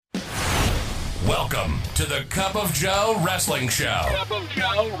Welcome to the Cup of Joe Wrestling Show. Cup of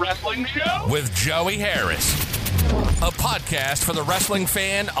Joe Wrestling Show? With Joey Harris. A podcast for the wrestling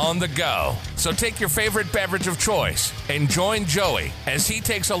fan on the go. So take your favorite beverage of choice and join Joey as he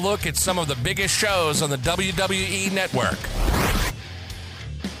takes a look at some of the biggest shows on the WWE Network.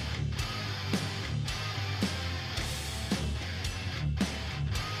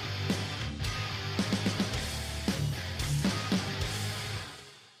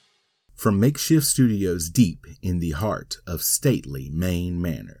 From makeshift studios deep in the heart of stately Maine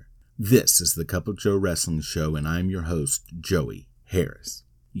Manor, this is the Cup of Joe Wrestling Show, and I'm your host, Joey Harris.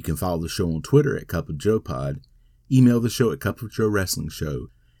 You can follow the show on Twitter at Cup of Joe Pod, email the show at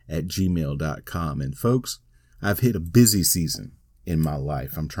cupofjoewrestlingshow@gmail.com. And folks, I've hit a busy season in my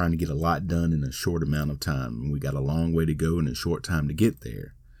life. I'm trying to get a lot done in a short amount of time, and we got a long way to go and a short time to get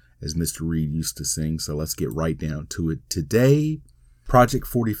there, as Mr. Reed used to sing, so let's get right down to it. Today, Project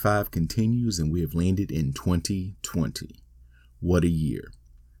 45 continues, and we have landed in 2020. What a year.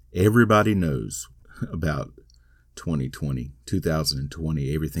 Everybody knows about 2020,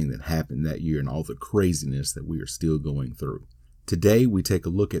 everything that happened that year and all the craziness that we are still going through. Today, we take a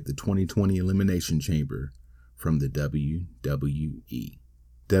look at the 2020 Elimination Chamber from the WWE.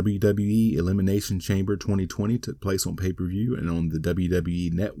 WWE Elimination Chamber 2020 took place on pay-per-view and on the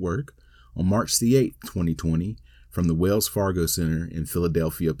WWE Network on March the 8th, 2020, from the Wells Fargo Center in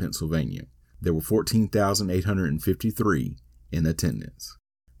Philadelphia, Pennsylvania. There were 14,853 in attendance.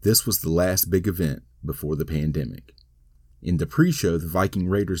 This was the last big event before the pandemic. In the pre-show, the Viking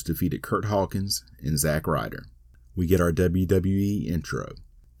Raiders defeated Kurt Hawkins and Zack Ryder. We get our WWE intro,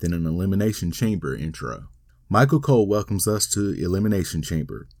 then an Elimination Chamber intro. Michael Cole welcomes us to Elimination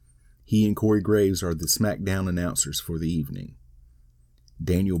Chamber. He and Corey Graves are the SmackDown announcers for the evening.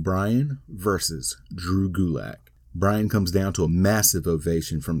 Daniel Bryan versus Drew Gulak. Bryan comes down to a massive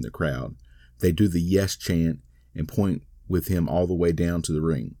ovation from the crowd. They do the yes chant and point with him all the way down to the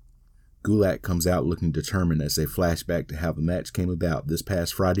ring. Gulak comes out looking determined as they flash back to how the match came about this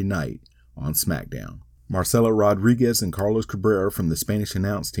past Friday night on SmackDown. Marcelo Rodriguez and Carlos Cabrera from the Spanish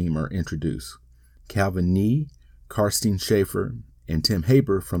announce team are introduced. Calvin Nee, Karsten Schaefer, and Tim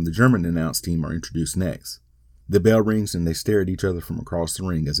Haber from the German announce team are introduced next. The bell rings and they stare at each other from across the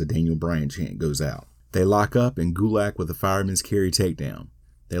ring as a Daniel Bryan chant goes out. They lock up and Gulak with a fireman's carry takedown.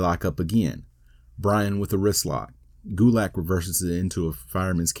 They lock up again. Bryan with a wrist lock. Gulak reverses it into a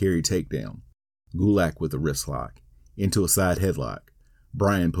fireman's carry takedown. Gulak with a wrist lock. Into a side headlock.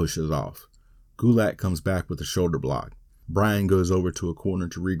 Bryan pushes it off. Gulak comes back with a shoulder block. Bryan goes over to a corner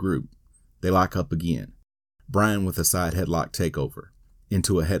to regroup. They lock up again. Bryan with a side headlock takeover.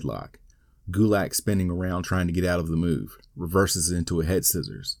 Into a headlock. Gulak spinning around trying to get out of the move. Reverses it into a head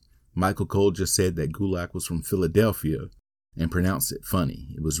scissors. Michael Cole just said that Gulak was from Philadelphia and pronounced it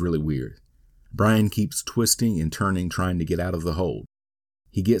funny. It was really weird. Bryan keeps twisting and turning trying to get out of the hold.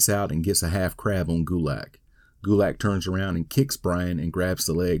 He gets out and gets a half crab on Gulak. Gulak turns around and kicks Bryan and grabs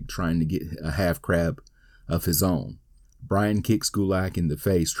the leg trying to get a half crab of his own. Bryan kicks Gulak in the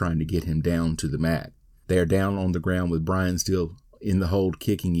face trying to get him down to the mat. They are down on the ground with Bryan still in the hold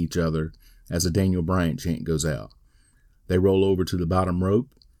kicking each other as a Daniel Bryan chant goes out. They roll over to the bottom rope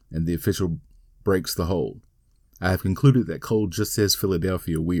and the official breaks the hold. I have concluded that Cole just says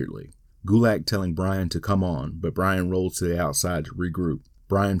Philadelphia weirdly. Gulak telling Bryan to come on, but Bryan rolls to the outside to regroup.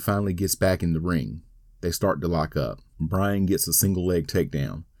 Bryan finally gets back in the ring. They start to lock up. Bryan gets a single leg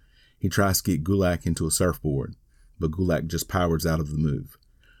takedown. He tries to get Gulak into a surfboard, but Gulak just powers out of the move.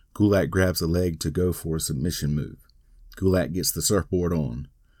 Gulak grabs a leg to go for a submission move. Gulak gets the surfboard on.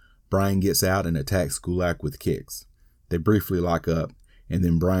 Bryan gets out and attacks Gulak with kicks. They briefly lock up, and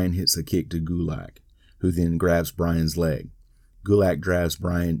then Bryan hits a kick to Gulak, who then grabs Bryan's leg. Gulak drives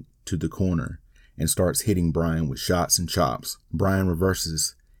Bryan to the corner and starts hitting Bryan with shots and chops. Bryan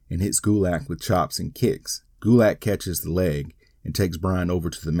reverses and hits Gulak with chops and kicks. Gulak catches the leg and takes Bryan over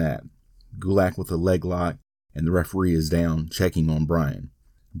to the mat. Gulak with a leg lock, and the referee is down, checking on Bryan.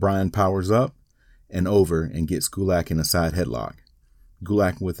 Bryan powers up and over and gets Gulak in a side headlock.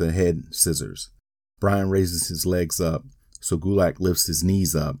 Gulak with a head scissors. Bryan raises his legs up, so Gulak lifts his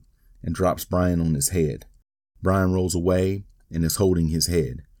knees up and drops Bryan on his head. Bryan rolls away and is holding his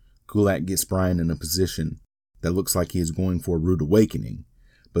head. Gulak gets Bryan in a position that looks like he is going for a rude awakening,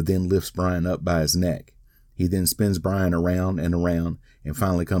 but then lifts Bryan up by his neck. He then spins Bryan around and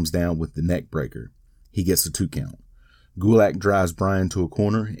finally comes down with the neck breaker. He gets a 2 count. Gulak drives Bryan to a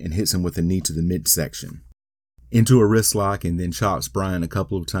corner and hits him with a knee to the midsection. Into a wrist lock and then chops Bryan a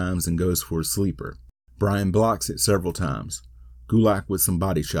couple of times and goes for a sleeper. Bryan blocks it several times. Gulak with some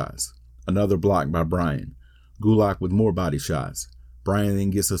body shots. Another block by Bryan. Gulak with more body shots. Bryan then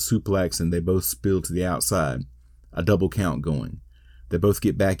gets a suplex and they both spill to the outside. A double count going. They both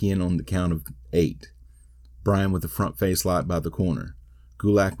get back in on the count of 8. Bryan with a front face lock by the corner.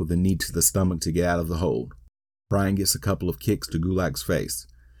 Gulak with a knee to the stomach to get out of the hold. Bryan gets a couple of kicks to Gulak's face.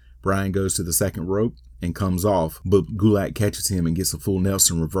 Bryan goes to the second rope and comes off, but Gulak catches him and gets a full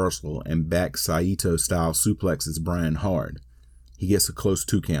Nelson reversal and back Saito-style suplexes Bryan hard. He gets a close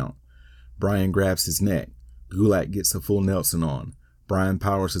 2 count. Bryan grabs his neck. Gulak gets a full Nelson on. Bryan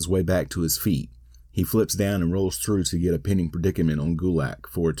powers his way back to his feet. He flips down and rolls through to get a pinning predicament on Gulak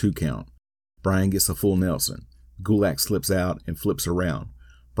for a 2 count. Bryan gets a full Nelson. Gulak slips out and flips around.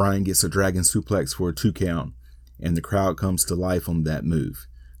 Bryan gets a dragon suplex for a 2 count, and the crowd comes to life on that move.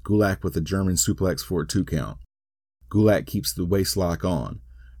 Gulak with a German suplex for a 2 count. Gulak keeps the waistlock on.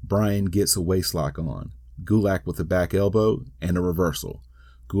 Bryan gets a waistlock on. Gulak with a back elbow and a reversal.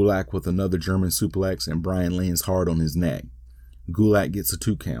 Gulak with another German suplex, and Bryan lands hard on his neck. Gulak gets a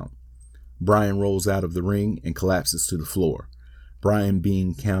 2 count. Bryan rolls out of the ring and collapses to the floor. Bryan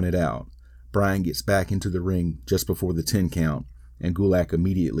being counted out. Bryan gets back into the ring just before the 10 count, and Gulak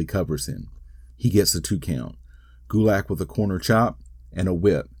immediately covers him. He gets a 2 count. Gulak with a corner chop and a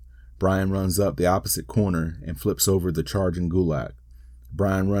whip. Bryan runs up the opposite corner and flips over the charging Gulak.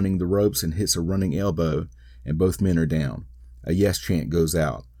 Bryan running the ropes and hits a running elbow, and both men are down. A yes chant goes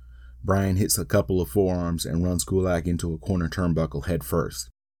out. Bryan hits a couple of forearms and runs Gulak into a corner turnbuckle head first.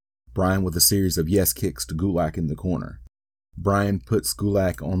 Bryan with a series of yes kicks to Gulak in the corner. Bryan puts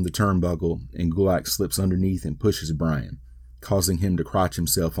Gulak on the turnbuckle, and Gulak slips underneath and pushes Bryan, causing him to crotch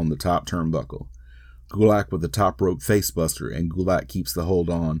himself on the top turnbuckle. Gulak with a top rope facebuster, and Gulak keeps the hold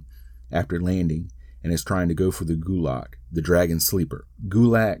on after landing and is trying to go for the Gulak, the Dragon Sleeper.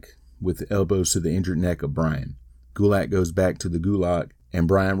 Gulak with the elbows to the injured neck of Bryan. Gulak goes back to the Gulak, and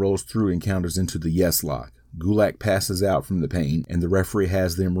Bryan rolls through and counters into the yes lock. Gulak passes out from the pain, and the referee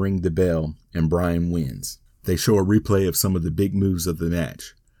has them ring the bell, and Bryan wins. They show a replay of some of the big moves of the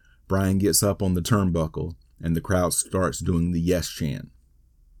match. Bryan gets up on the turnbuckle, and the crowd starts doing the yes chant.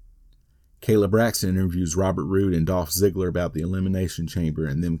 Kayla Braxton interviews Robert Roode and Dolph Ziggler about the Elimination Chamber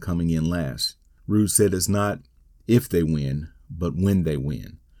and them coming in last. Roode said it's not if they win, but when they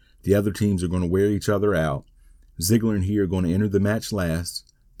win. The other teams are going to wear each other out. Ziggler and he are going to enter the match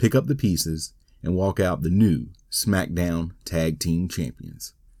last, pick up the pieces, and walk out the new SmackDown Tag Team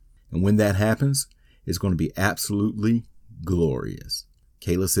Champions. And when that happens, it's going to be absolutely glorious.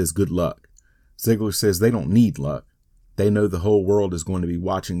 Kayla says good luck. Ziggler says they don't need luck. They know the whole world is going to be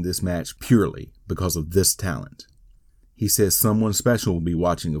watching this match purely because of this talent. He says someone special will be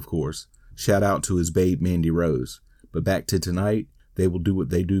watching, of course. Shout out to his babe Mandy Rose. But back to tonight, they will do what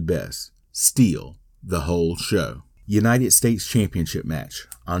they do best. Steal the whole show. United States Championship match.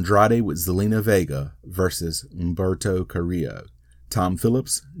 Andrade with Zelina Vega versus Humberto Carrillo. Tom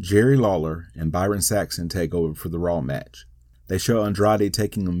Phillips, Jerry Lawler, and Byron Saxton take over for the Raw match. They show Andrade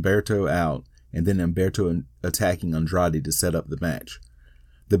taking Humberto out, and then Humberto attacking Andrade to set up the match.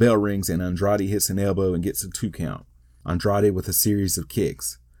 The bell rings and Andrade hits an elbow and gets a 2 count. Andrade with a series of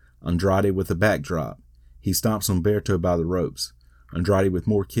kicks. Andrade with a backdrop. He stomps Humberto by the ropes. Andrade with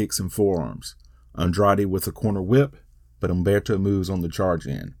more kicks and forearms. Andrade with a corner whip, but Humberto moves on the charge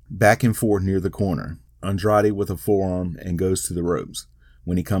in. Back and forth near the corner. Andrade with a forearm and goes to the ropes.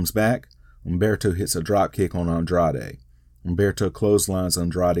 When he comes back, Humberto hits a drop kick on Andrade. Humberto clotheslines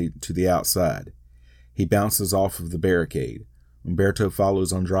Andrade to the outside. He bounces off of the barricade. Humberto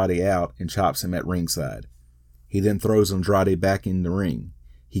follows Andrade out and chops him at ringside. He then throws Andrade back in the ring.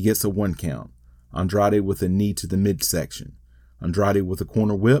 He gets a 1 count. Andrade with a knee to the midsection. Andrade with a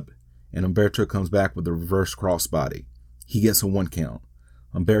corner whip, and Humberto comes back with a reverse crossbody. He gets a 1 count.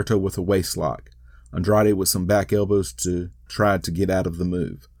 Humberto with a waistlock. Andrade with some back elbows to try to get out of the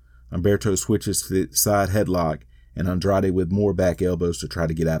move. Humberto switches to the side headlock, and Andrade with more back elbows to try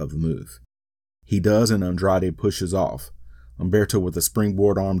to get out of the move. He does, and Andrade pushes off. Humberto with a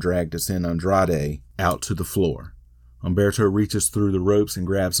springboard arm drag to send Andrade out to the floor. Humberto reaches through the ropes and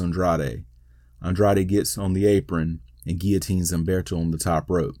grabs Andrade. Andrade gets on the apron and guillotines Humberto on the top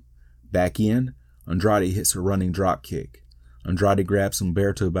rope. Back in, Andrade hits a running drop kick. Andrade grabs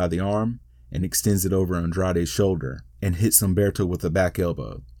Humberto by the arm and extends it over Andrade's shoulder and hits Humberto with a back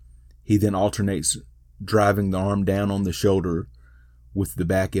elbow. He then alternates driving the arm down on the shoulder with the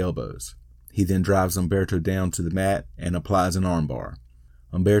back elbows. He then drives Humberto down to the mat and applies an armbar.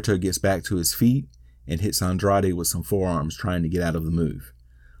 Humberto gets back to his feet and hits Andrade with some forearms trying to get out of the move.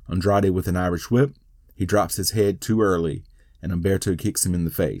 Andrade with an Irish whip. He drops his head too early and Humberto kicks him in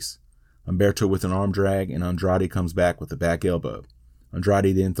the face. Humberto with an arm drag and Andrade comes back with a back elbow.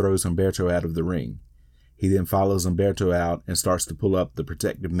 Andrade then throws Humberto out of the ring. He then follows Humberto out and starts to pull up the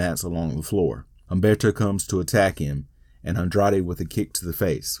protective mats along the floor. Humberto comes to attack him, and Andrade with a kick to the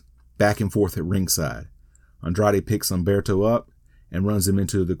face. Back and forth at ringside. Andrade picks Humberto up and runs him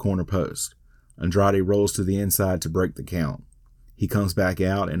into the corner post. Andrade rolls to the inside to break the count. He comes back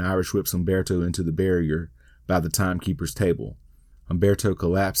out and Irish whips Humberto into the barrier by the timekeeper's table. Humberto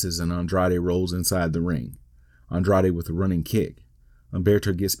collapses and Andrade rolls inside the ring. Andrade with a running kick.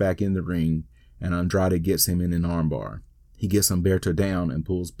 Humberto gets back in the ring and Andrade gets him in an armbar. He gets Humberto down and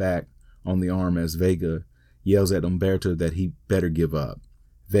pulls back on the arm as Vega yells at Humberto that he better give up.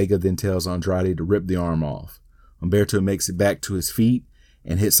 Vega then tells Andrade to rip the arm off. Humberto makes it back to his feet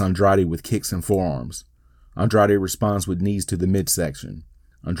and hits Andrade with kicks and forearms. Andrade responds with knees to the midsection.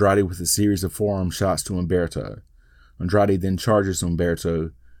 Andrade with a series of forearm shots to Humberto. Andrade then charges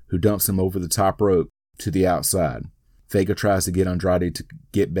Humberto, who dumps him over the top rope to the outside. Vega tries to get Andrade to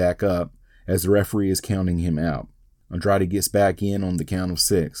get back up as the referee is counting him out. Andrade gets back in on the count of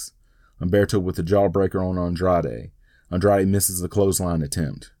 6. Humberto with a jawbreaker on Andrade. Andrade misses a clothesline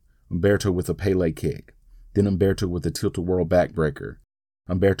attempt. Humberto with a Pele kick. Then Humberto with a tilt-a-whirl backbreaker.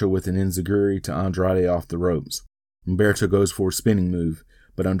 Humberto with an enziguri to Andrade off the ropes. Humberto goes for a spinning move,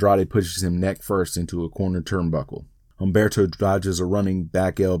 but Andrade pushes him neck first into a corner turnbuckle. Humberto dodges a running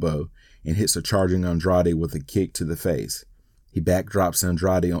back elbow and hits a charging Andrade with a kick to the face. He backdrops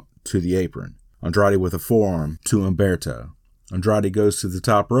Andrade to the apron. Andrade with a forearm to Humberto. Andrade goes to the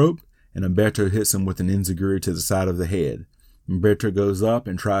top rope, and Humberto hits him with an enziguri to the side of the head. Humberto goes up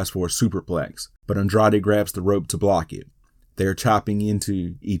and tries for a superplex, but Andrade grabs the rope to block it. They are chopping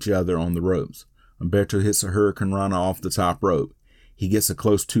into each other on the ropes. Humberto hits a Hurricane Rana off the top rope. He gets a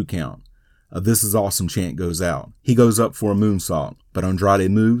close 2 count. A "This is awesome" chant goes out. He goes up for a moonsault, but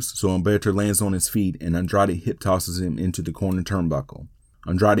Andrade moves, so Humberto lands on his feet and Andrade hip tosses him into the corner turnbuckle.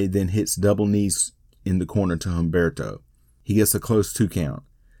 Andrade then hits double knees in the corner to Humberto. He gets a close 2 count.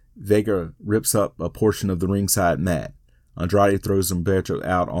 Vega rips up a portion of the ringside mat. Andrade throws Humberto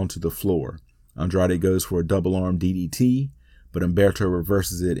out onto the floor. Andrade goes for a double arm DDT, but Humberto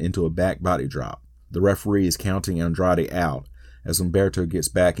reverses it into a back body drop. The referee is counting Andrade out as Humberto gets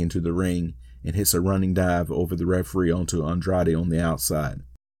back into the ring and hits a running dive over the referee onto Andrade on the outside.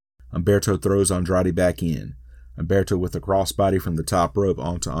 Humberto throws Andrade back in. Humberto with a crossbody from the top rope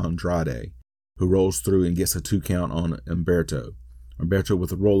onto Andrade, who rolls through and gets a 2 count on Humberto. Humberto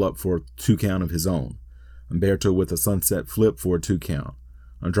with a roll-up for a 2 count of his own. Humberto with a sunset flip for a 2 count.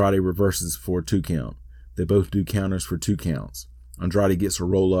 Andrade reverses for a 2 count. They both do counters for 2 counts. Andrade gets a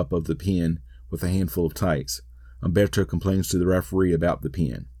roll-up of the pin with a handful of tights. Humberto complains to the referee about the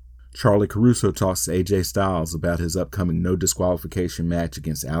pin. Charlie Caruso talks to AJ Styles about his upcoming no disqualification match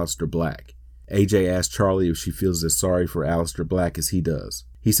against Aleister Black. AJ asks Charlie if she feels as sorry for Aleister Black as he does.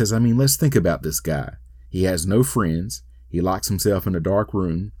 He says, let's think about this guy. He has no friends. He locks himself in a dark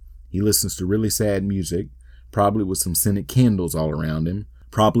room. He listens to really sad music, probably with some scented candles all around him,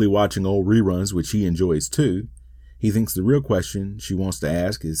 probably watching old reruns, which he enjoys too. He thinks the real question she wants to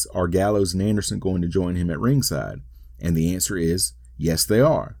ask is, are Gallows and Anderson going to join him at ringside? And the answer is, yes, they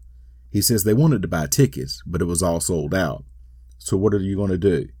are. He says they wanted to buy tickets, but it was all sold out. So what are you going to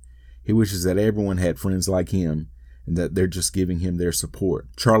do? He wishes that everyone had friends like him and that they're just giving him their support.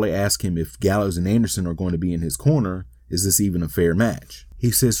 Charlie asks him if Gallows and Anderson are going to be in his corner. Is this even a fair match?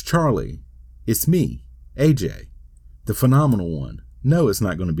 He says, Charlie, it's me, AJ, the phenomenal one. No, it's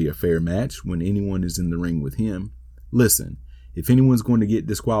not going to be a fair match when anyone is in the ring with him. Listen, if anyone's going to get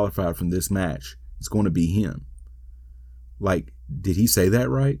disqualified from this match, it's going to be him. Like, did he say that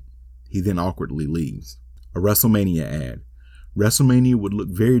right? He then awkwardly leaves. A WrestleMania ad. WrestleMania would look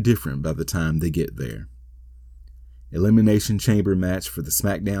very different by the time they get there. Elimination Chamber match for the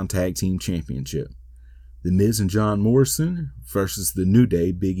SmackDown Tag Team Championship. The Miz and John Morrison versus the New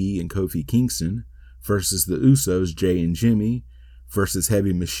Day, Big E and Kofi Kingston versus the Usos, Jay and Jimmy versus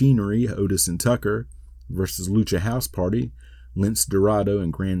Heavy Machinery, Otis and Tucker versus Lucha House Party, Lince Dorado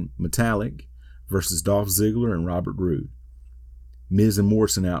and Grand Metalik versus Dolph Ziggler and Robert Roode. Miz and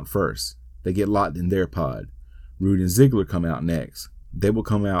Morrison out first. They get locked in their pod. Roode and Ziggler come out next. They will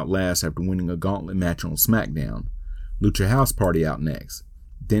come out last after winning a gauntlet match on SmackDown. Lucha House Party out next.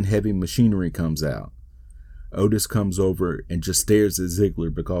 Then Heavy Machinery comes out. Otis comes over and just stares at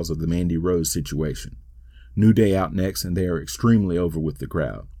Ziggler because of the Mandy Rose situation. New Day out next, and they are extremely over with the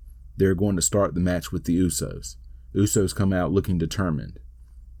crowd. They are going to start the match with the Usos. Usos come out looking determined.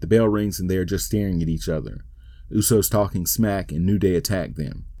 The bell rings and they are just staring at each other. Usos talking smack and New Day attack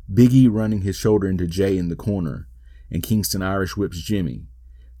them. Big E running his shoulder into Jay in the corner, and Kingston Irish whips Jimmy.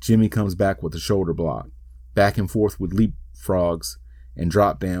 Jimmy comes back with a shoulder block. Back and forth with leapfrogs and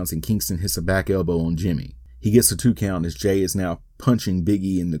drop downs, and Kingston hits a back elbow on Jimmy. He gets a 2 count as Jay is now punching Big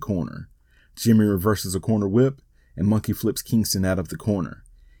E in the corner. Jimmy reverses a corner whip and monkey flips Kingston out of the corner.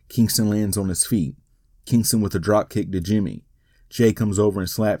 Kingston lands on his feet. Kingston with a drop kick to Jimmy. Jay comes over and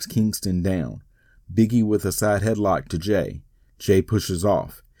slaps Kingston down. Big E with a side headlock to Jay. Jay pushes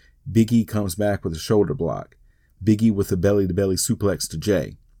off. Big E comes back with a shoulder block. Big E with a belly-to-belly suplex to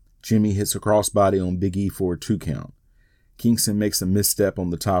Jay. Jimmy hits a crossbody on Big E for a 2 count. Kingston makes a misstep on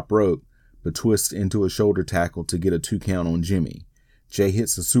the top rope, but twists into a shoulder tackle to get a 2 count on Jimmy. Jay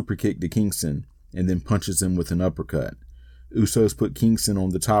hits a super kick to Kingston and then punches him with an uppercut. Usos put Kingston on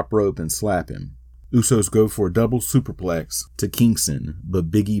the top rope and slap him. Usos go for a double superplex to Kingston,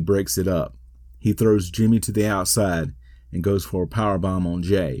 but Big E breaks it up. He throws Jimmy to the outside and goes for a powerbomb on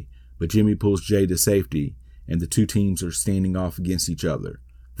Jay, but Jimmy pulls Jay to safety, and the two teams are standing off against each other.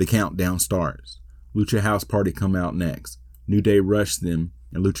 The countdown starts. Lucha House Party come out next. New Day rush them,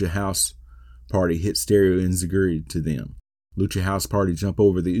 and Lucha House Party hit Stereo Enziguri to them. Lucha House Party jump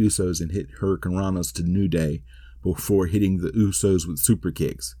over the Usos and hit Hurricane Ranas to New Day before hitting the Usos with super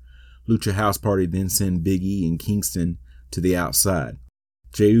kicks. Lucha House Party then send Big E and Kingston to the outside.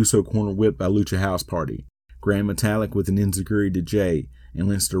 Jay Uso corner whipped by Lucha House Party. Grand Metalik with an Enziguri to Jay, and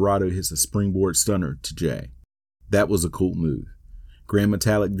Lince Dorado hits a springboard stunner to Jay. That was a cool move. Grand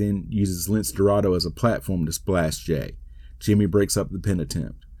Metalik then uses Lince Dorado as a platform to splash Jay. Jimmy breaks up the pin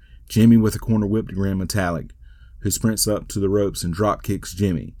attempt. Jimmy with a corner whip to Grand Metalik, who sprints up to the ropes and drop kicks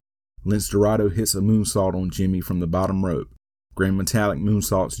Jimmy. Lince Dorado hits a moonsault on Jimmy from the bottom rope. Grand Metalik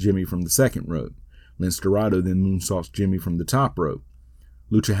moonsaults Jimmy from the second rope. Lince Dorado then moonsaults Jimmy from the top rope.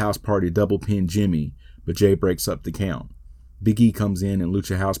 Lucha House Party double pin Jimmy, but Jay breaks up the count. Big E comes in and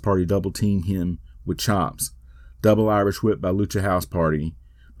Lucha House Party double team him with chops. Double Irish whip by Lucha House Party,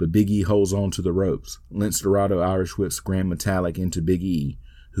 but Big E holds on to the ropes. Lince Dorado Irish whips Grand Metalik into Big E,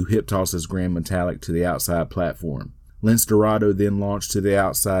 who hip tosses Grand Metalik to the outside platform. Lince Dorado then launched to the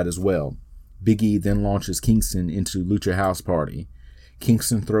outside as well. Big E then launches Kingston into Lucha House Party.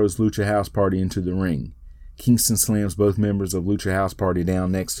 Kingston throws Lucha House Party into the ring. Kingston slams both members of Lucha House Party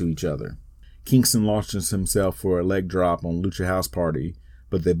down next to each other. Kingston launches himself for a leg drop on Lucha House Party,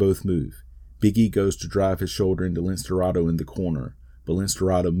 but they both move. Big E goes to drive his shoulder into Lince Dorado in the corner, but Lince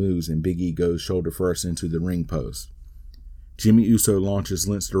Dorado moves and Big E goes shoulder first into the ring post. Jimmy Uso launches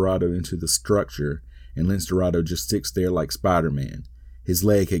Lince Dorado into the structure, and Lince Dorado just sticks there like Spider-Man. His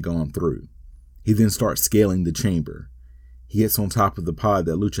leg had gone through. He then starts scaling the chamber. He gets on top of the pod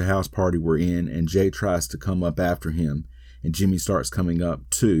that Lucha House Party were in, and Jay tries to come up after him, and Jimmy starts coming up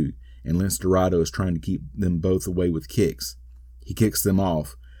too, and Lince Dorado is trying to keep them both away with kicks. He kicks them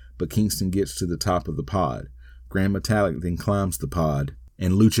off, but Kingston gets to the top of the pod. Grand Metalik then climbs the pod,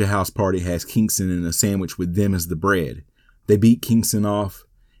 and Lucha House Party has Kingston in a sandwich with them as the bread. They beat Kingston off,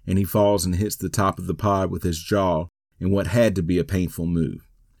 and he falls and hits the top of the pod with his jaw in what had to be a painful move.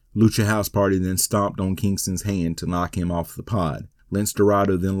 Lucha House Party then stomped on Kingston's hand to knock him off the pod. Lince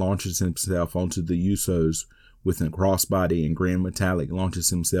Dorado then launches himself onto the Usos with a crossbody, and Grand Metalik launches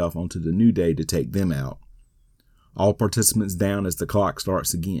himself onto the New Day to take them out. All participants down as the clock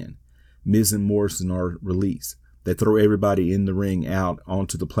starts again. Miz and Morrison are released. They throw everybody in the ring out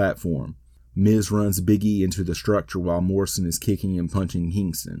onto the platform. Miz runs Big E into the structure while Morrison is kicking and punching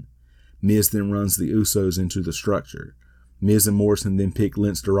Kingston. Miz then runs the Usos into the structure. Miz and Morrison then pick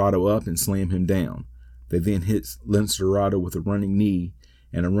Lince Dorado up and slam him down. They then hit Lince Dorado with a running knee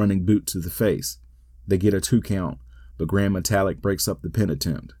and a running boot to the face. They get a 2 count, but Grand Metalik breaks up the pin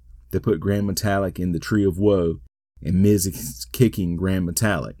attempt. They put Grand Metalik in the Tree of Woe, and Miz is kicking Grand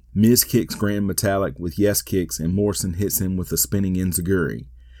Metalik. Miz kicks Grand Metalik with yes kicks, and Morrison hits him with a spinning Enziguri.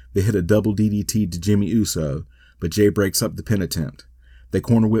 They hit a double DDT to Jimmy Uso, but Jay breaks up the pin attempt. They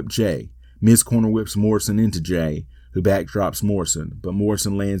corner whip Jay. Miz corner whips Morrison into Jay, who backdrops Morrison, but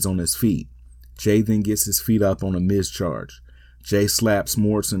Morrison lands on his feet. Jay then gets his feet up on a Miz charge. Jay slaps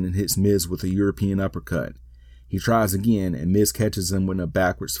Morrison and hits Miz with a European uppercut. He tries again, and Miz catches him with a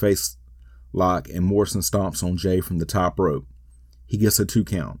backwards face lock, and Morrison stomps on Jay from the top rope. He gets a 2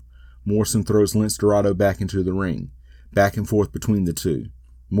 count. Morrison throws Lince Dorado back into the ring, back and forth between the two.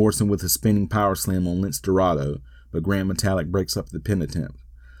 Morrison with a spinning power slam on Lince Dorado, but Grand Metalik breaks up the pin attempt.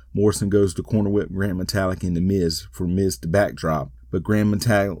 Morrison goes to corner whip Grand Metalik into Miz for Miz to backdrop, but Grand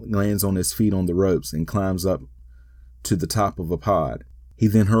Metalik lands on his feet on the ropes and climbs up to the top of a pod. He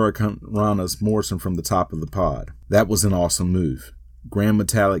then Hurricane Ranas Morrison from the top of the pod. That was an awesome move. Grand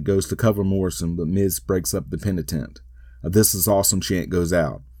Metalik goes to cover Morrison, but Miz breaks up the pin attempt. A "This is awesome" chant goes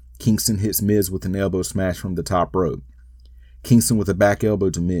out. Kingston hits Miz with an elbow smash from the top rope. Kingston with a back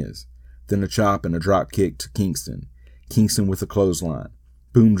elbow to Miz, then a chop and a drop kick to Kingston. Kingston with a clothesline.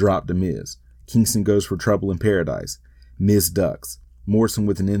 Boom drop to Miz. Kingston goes for trouble in paradise. Miz ducks. Morrison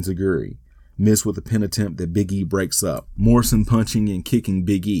with an enziguri. Miz with a pin attempt that Big E breaks up. Morrison punching and kicking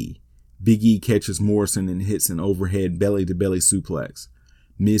Big E. Big E catches Morrison and hits an overhead belly-to-belly suplex.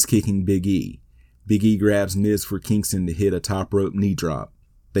 Miz kicking Big E. Big E grabs Miz for Kingston to hit a top rope knee drop.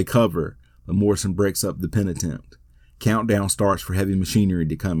 They cover, but Morrison breaks up the pin attempt. Countdown starts for Heavy Machinery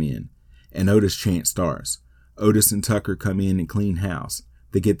to come in. An Otis chant starts. Otis and Tucker come in and clean house.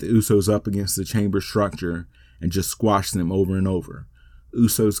 They get the Usos up against the chamber structure and just squash them over and over.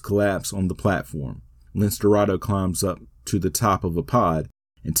 Usos collapse on the platform. Lince Dorado climbs up to the top of a pod,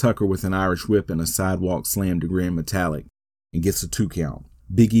 and Tucker with an Irish whip and a sidewalk slam to Grand Metalik and gets a 2 count.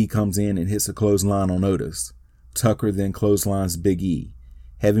 Big E comes in and hits a clothesline on Otis. Tucker then clotheslines Big E.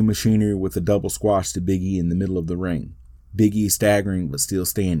 Heavy Machinery with a double squash to Big E in the middle of the ring. Big E staggering but still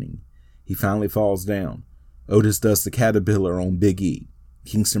standing. He finally falls down. Otis does the caterpillar on Big E.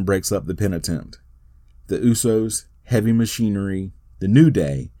 Kingston breaks up the pin attempt. The Usos, Heavy Machinery, The New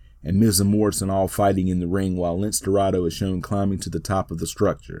Day, and Miz and Morrison all fighting in the ring while Lince Dorado is shown climbing to the top of the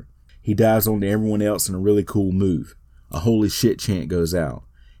structure. He dives onto everyone else in a really cool move. A holy shit chant goes out.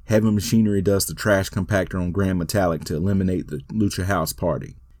 Heavy Machinery does the trash compactor on Grand Metalik to eliminate the Lucha House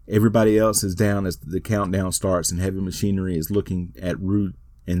Party. Everybody else is down as the countdown starts and Heavy Machinery is looking at Rude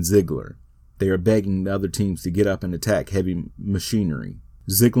and Ziggler. They are begging the other teams to get up and attack Heavy Machinery.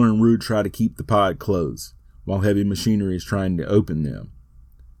 Ziggler and Rude try to keep the pod closed, while Heavy Machinery is trying to open them.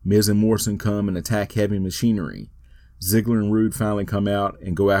 Miz and Morrison come and attack Heavy Machinery. Ziggler and Rude finally come out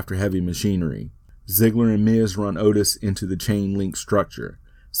and go after Heavy Machinery. Ziggler and Miz run Otis into the chain link structure.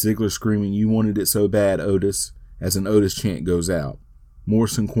 Ziggler screaming, "You wanted it so bad, Otis," as an Otis chant goes out.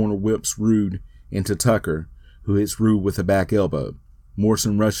 Morrison corner whips Rude into Tucker, who hits Rude with a back elbow.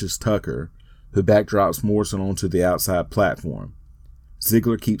 Morrison rushes Tucker, who backdrops Morrison onto the outside platform.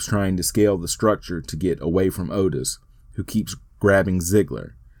 Ziggler keeps trying to scale the structure to get away from Otis, who keeps grabbing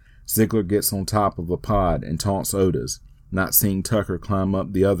Ziggler. Ziggler gets on top of a pod and taunts Otis, not seeing Tucker climb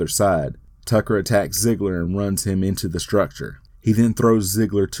up the other side. Tucker attacks Ziggler and runs him into the structure. He then throws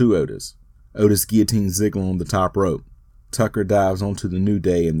Ziggler to Otis. Otis guillotines Ziggler on the top rope. Tucker dives onto the New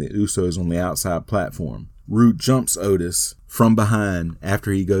Day and the Usos on the outside platform. Rude jumps Otis from behind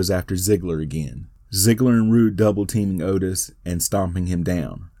after he goes after Ziggler again. Ziggler and Rude double teaming Otis and stomping him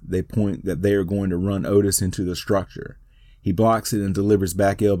down. They point that they are going to run Otis into the structure. He blocks it and delivers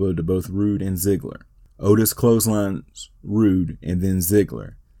back elbow to both Rude and Ziggler. Otis clotheslines Rude and then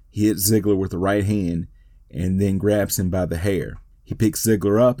Ziggler. He hits Ziggler with the right hand and then grabs him by the hair. He picks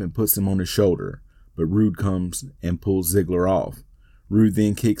Ziggler up and puts him on his shoulder, but Rude comes and pulls Ziggler off. Rude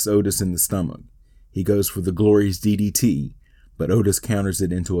then kicks Otis in the stomach. He goes for the glorious DDT, but Otis counters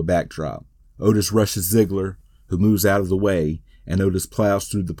it into a backdrop. Otis rushes Ziggler, who moves out of the way, and Otis plows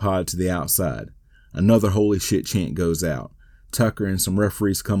through the pod to the outside. Another holy shit chant goes out. Tucker and some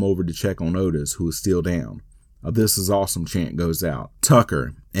referees come over to check on Otis, who is still down. A "This is awesome" chant goes out.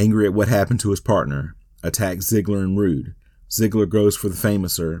 Tucker, angry at what happened to his partner, attacks Ziggler and Rude. Ziggler goes for the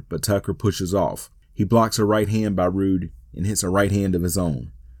Famouser, but Tucker pushes off. He blocks a right hand by Rude and hits a right hand of his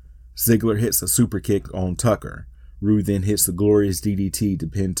own. Ziggler hits a super kick on Tucker. Rude then hits the glorious DDT to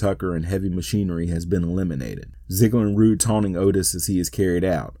pin Tucker and Heavy Machinery has been eliminated. Ziggler and Rude taunting Otis as he is carried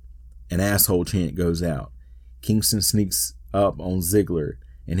out. An asshole chant goes out. Kingston sneaks up on Ziggler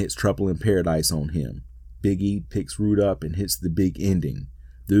and hits Trouble in Paradise on him. Big E picks Rude up and hits the big ending.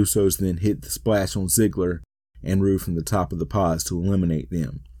 The Usos then hit the splash on Ziggler and Rude from the top of the pods to eliminate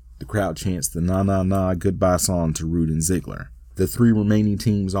them. The crowd chants the "Na Na Na" goodbye song to Rude and Ziggler. The three remaining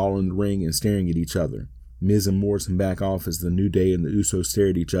teams all in the ring and staring at each other. Miz and Morrison back off as the New Day and the Usos stare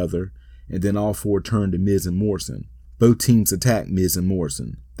at each other, and then all four turn to Miz and Morrison. Both teams attack Miz and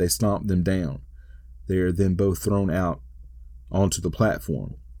Morrison. They stomp them down. They are then both thrown out onto the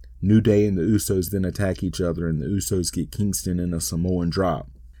platform. New Day and the Usos then attack each other, and the Usos get Kingston in a Samoan drop.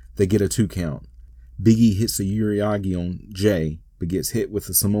 They get a 2 count. Big E hits a Uriagi on Jay, but gets hit with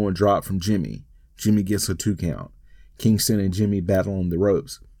a Samoan drop from Jimmy. Jimmy gets a 2 count. Kingston and Jimmy battle on the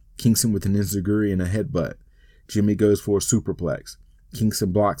ropes. Kingston with an enziguri and a headbutt. Jimmy goes for a superplex.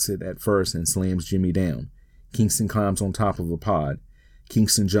 Kingston blocks it at first and slams Jimmy down. Kingston climbs on top of a pod.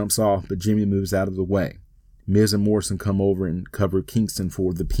 Kingston jumps off, but Jimmy moves out of the way. Miz and Morrison come over and cover Kingston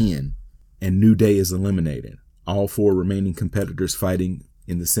for the pin, and New Day is eliminated. All 4 remaining competitors fighting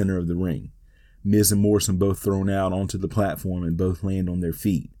in the center of the ring. Miz and Morrison both thrown out onto the platform and both land on their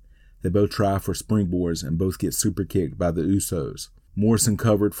feet. They both try for springboards and both get super kicked by the Usos. Morrison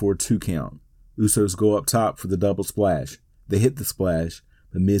covered for a 2 count. Usos go up top for the double splash. They hit the splash,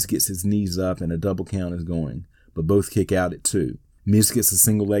 but Miz gets his knees up and a double count is going. but both kick out at 2. Miz gets a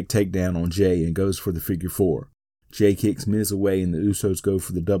single leg takedown on Jay and goes for the figure 4. Jay kicks Miz away and the Usos go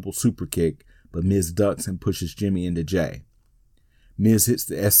for the double super kick, but Miz ducks and pushes Jimmy into Jay. Miz hits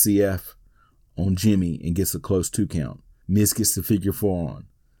the SCF on Jimmy and gets a close 2 count. Miz gets the figure 4 on.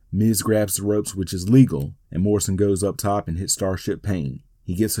 Miz grabs the ropes, which is legal, and Morrison goes up top and hits Starship Pain.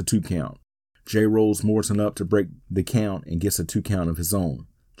 He gets a 2 count. Jay rolls Morrison up to break the count and gets a 2 count of his own.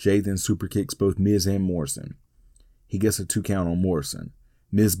 Jay then super kicks both Miz and Morrison. He gets a 2 count on Morrison.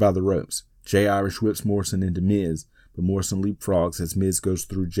 Miz by the ropes. Jay Irish whips Morrison into Miz, but Morrison leapfrogs as Miz goes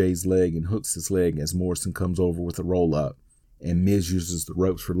through Jay's leg and hooks his leg as Morrison comes over with a roll-up, and Miz uses the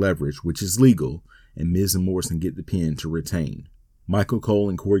ropes for leverage, which is legal, and Miz and Morrison get the pin to retain. Michael Cole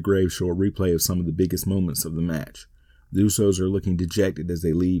and Corey Graves show a replay of some of the biggest moments of the match. The Usos are looking dejected as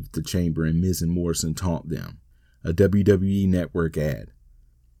they leave the chamber, and Miz and Morrison taunt them. A WWE Network ad.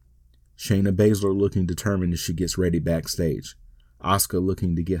 Shayna Baszler looking determined as she gets ready backstage. Asuka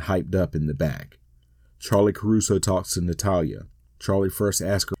looking to get hyped up in the back. Charlie Caruso talks to Natalya. Charlie first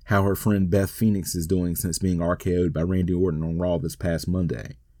asks her how her friend Beth Phoenix is doing since being RKO'd by Randy Orton on Raw this past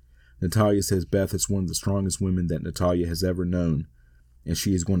Monday. Natalya says Beth is one of the strongest women that Natalya has ever known, and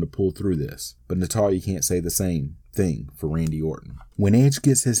she is going to pull through this. But Natalya can't say the same thing for Randy Orton. When Edge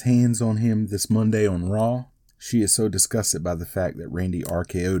gets his hands on him this Monday on Raw, she is so disgusted by the fact that Randy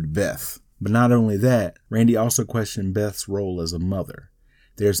RKO'd Beth. But not only that, Randy also questioned Beth's role as a mother.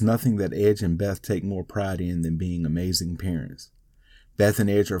 There's nothing that Edge and Beth take more pride in than being amazing parents. Beth and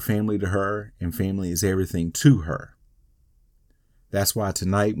Edge are family to her, and family is everything to her. That's why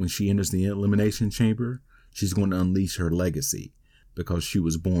tonight, when she enters the Elimination Chamber, she's going to unleash her legacy, because she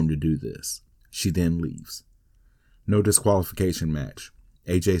was born to do this. She then leaves. No disqualification match.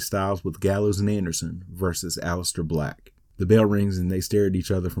 AJ Styles with Gallows and Anderson versus Aleister Black. The bell rings and they stare at each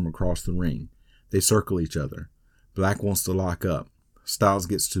other from across the ring. They circle each other. Black wants to lock up. Styles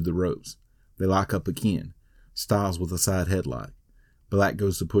gets to the ropes. They lock up again. Styles with a side headlock. Black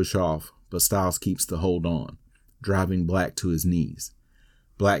goes to push off, but Styles keeps the hold on, driving Black to his knees.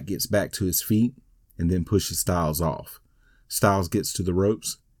 Black gets back to his feet and then pushes Styles off. Styles gets to the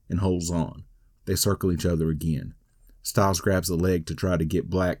ropes and holds on. They circle each other again. Styles grabs a leg to try to get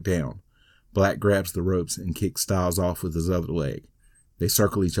Black down. Black grabs the ropes and kicks Styles off with his other leg. They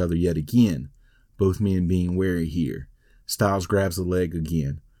circle each other yet again, both men being wary here. Styles grabs the leg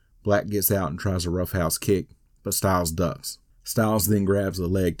again. Black gets out and tries a roughhouse kick, but Styles ducks. Styles then grabs a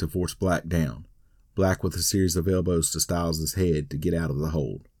leg to force Black down. Black with a series of elbows to Styles' head to get out of the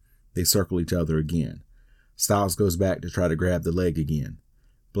hold. They circle each other again. Styles goes back to try to grab the leg again.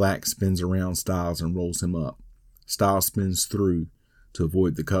 Black spins around Styles and rolls him up. Styles spins through to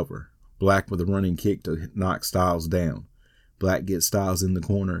avoid the cover. Black with a running kick to knock Styles down. Black gets Styles in the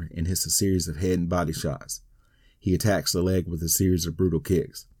corner and hits a series of head and body shots. He attacks the leg with a series of brutal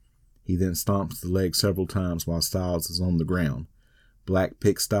kicks. He then stomps the leg several times while Styles is on the ground. Black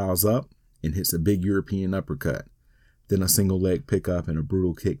picks Styles up and hits a big European uppercut. Then a single leg pickup and a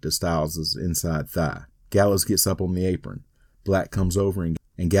brutal kick to Styles' inside thigh. Gallows gets up on the apron. Black comes over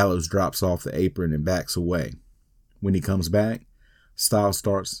and Gallows drops off the apron and backs away. When he comes back, Styles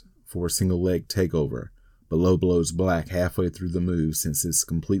starts for a single leg takeover, but low blows Black halfway through the move since it's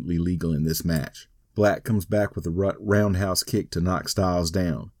completely legal in this match. Black comes back with a roundhouse kick to knock Styles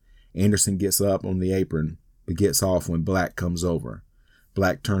down. Anderson gets up on the apron, but gets off when Black comes over.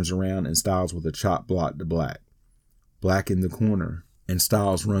 Black turns around and Styles with a chop block to Black. Black in the corner, and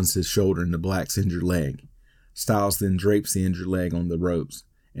Styles runs his shoulder into Black's injured leg. Styles then drapes the injured leg on the ropes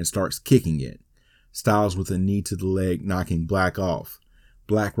and starts kicking it. Styles with a knee to the leg, knocking Black off.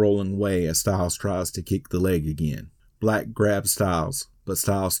 Black rolling away as Styles tries to kick the leg again. Black grabs Styles, but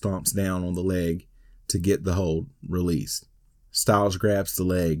Styles stomps down on the leg to get the hold released. Styles grabs the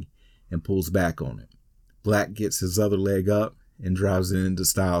leg and pulls back on it. Black gets his other leg up and drives it into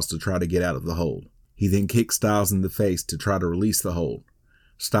Styles to try to get out of the hold. He then kicks Styles in the face to try to release the hold.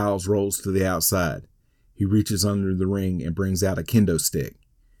 Styles rolls to the outside. He reaches under the ring and brings out a kendo stick.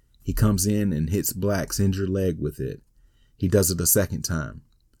 He comes in and hits Black's injured leg with it. He does it a second time.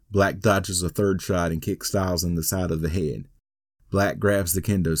 Black dodges a third shot and kicks Styles in the side of the head. Black grabs the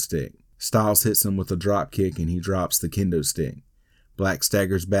kendo stick. Styles hits him with a drop kick and he drops the kendo stick. Black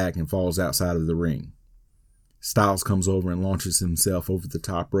staggers back and falls outside of the ring. Styles comes over and launches himself over the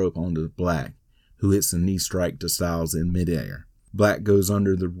top rope onto Black, who hits a knee strike to Styles in midair. Black goes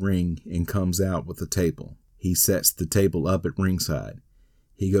under the ring and comes out with a table. He sets the table up at ringside.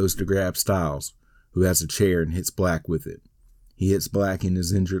 He goes to grab Styles, who has a chair, and hits Black with it. He hits Black in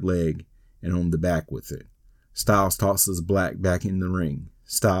his injured leg and on the back with it. Styles tosses Black back in the ring.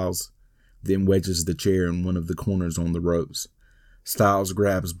 Styles then wedges the chair in one of the corners on the ropes. Styles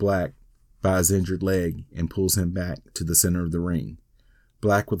grabs Black by his injured leg and pulls him back to the center of the ring.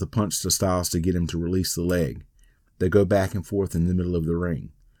 Black with a punch to Styles to get him to release the leg. They go back and forth in the middle of the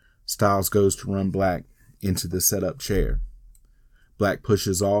ring. Styles goes to run Black into the set-up chair. Black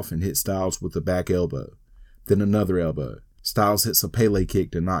pushes off and hits Styles with a back elbow. Then another elbow. Styles hits a Pele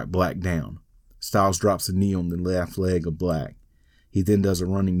kick to knock Black down. Styles drops a knee on the left leg of Black. He then does a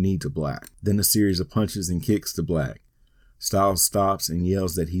running knee to Black. Then a series of punches and kicks to Black. Styles stops and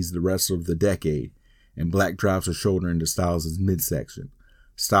yells that he's the wrestler of the decade, and Black drives a shoulder into Styles' midsection.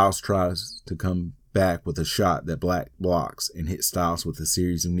 Styles tries to come back with a shot that Black blocks and hits Styles with a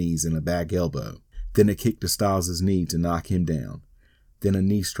series of knees and a back elbow. Then a kick to Styles' knee to knock him down. Then a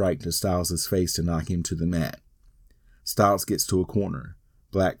knee strike to Styles' face to knock him to the mat. Styles gets to a corner.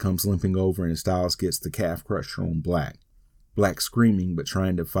 Black comes limping over and Styles gets the calf crusher on Black. Black screaming but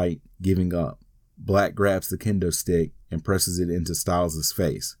trying to fight, giving up. Black grabs the kendo stick and presses it into Styles'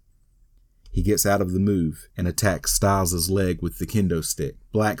 face. He gets out of the move and attacks Styles' leg with the kendo stick.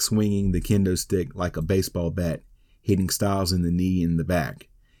 Black swinging the kendo stick like a baseball bat, hitting Styles in the knee and the back.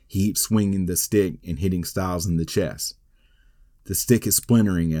 He keeps swinging the stick and hitting Styles in the chest. The stick is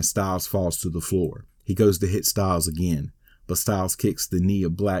splintering as Styles falls to the floor. He goes to hit Styles again, but Styles kicks the knee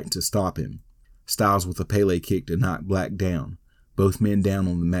of Black to stop him. Styles with a Pele kick to knock Black down. Both men down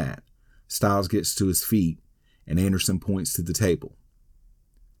on the mat. Styles gets to his feet, and Anderson points to the table.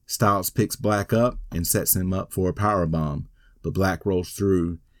 Styles picks Black up and sets him up for a powerbomb, but Black rolls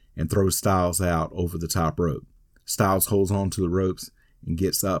through and throws Styles out over the top rope. Styles holds on to the ropes and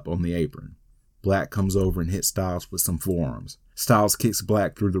gets up on the apron. Black comes over and hits Styles with some forearms. Styles kicks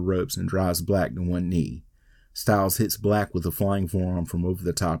Black through the ropes and drives Black to one knee. Styles hits Black with a flying forearm from over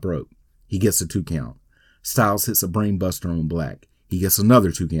the top rope. He gets a 2 count. Styles hits a brainbuster on Black. He gets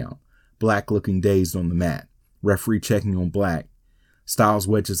another 2 count. Black looking dazed on the mat. Referee checking on Black. Styles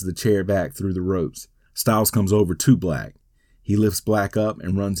wedges the chair back through the ropes. Styles comes over to Black. He lifts Black up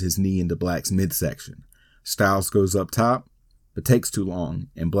and runs his knee into Black's midsection. Styles goes up top, but takes too long,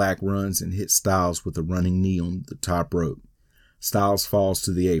 and Black runs and hits Styles with a running knee on the top rope. Styles falls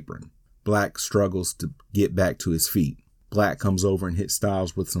to the apron. Black struggles to get back to his feet. Black comes over and hits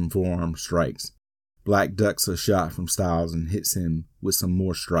Styles with some forearm strikes. Black ducks a shot from Styles and hits him with some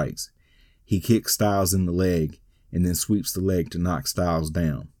more strikes. He kicks Styles in the leg and then sweeps the leg to knock Styles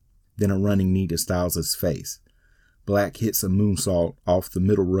down. Then a running knee to Styles' face. Black hits a moonsault off the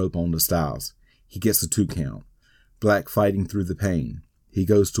middle rope onto Styles. He gets a 2 count. Black fighting through the pain. He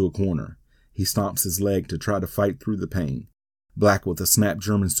goes to a corner. He stomps his leg to try to fight through the pain. Black with a snap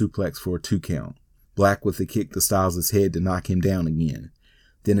German suplex for a 2 count. Black with a kick to Styles' head to knock him down again.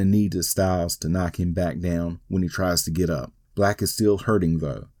 Then a knee to Styles to knock him back down when he tries to get up. Black is still hurting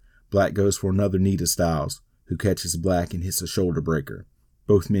though. Black goes for another knee to Styles, who catches Black and hits a shoulder breaker.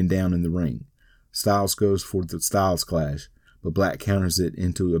 Both men down in the ring. Styles goes for the Styles Clash, but Black counters it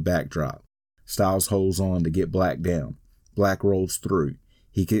into a backdrop. Styles holds on to get Black down. Black rolls through.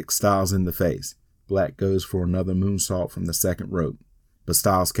 He kicks Styles in the face. Black goes for another moonsault from the second rope, but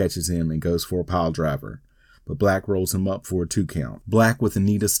Styles catches him and goes for a pile driver, but Black rolls him up for a 2 count. Black with a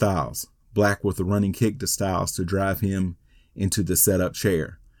knee to Styles. Black with a running kick to Styles to drive him into the setup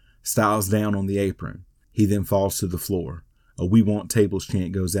chair. Styles down on the apron. He then falls to the floor. A "We Want Tables"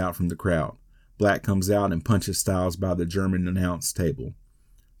 chant goes out from the crowd. Black comes out and punches Styles by the German announce table.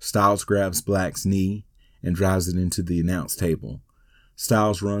 Styles grabs Black's knee and drives it into the announce table.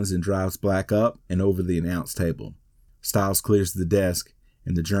 Styles runs and drives Black up and over the announce table. Styles clears the desk,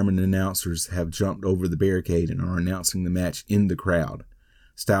 and the German announcers have jumped over the barricade and are announcing the match in the crowd.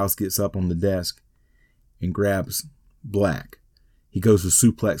 Styles gets up on the desk and grabs Black. He goes to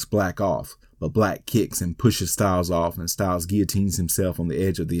suplex Black off, but Black kicks and pushes Styles off, and Styles guillotines himself on the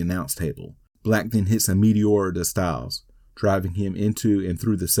edge of the announce table. Black then hits a meteor to Styles, driving him into and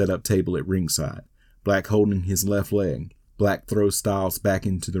through the setup table at ringside. Black holding his left leg. Black throws Styles back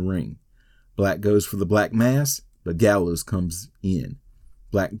into the ring. Black goes for the Black Mass, but Gallows comes in.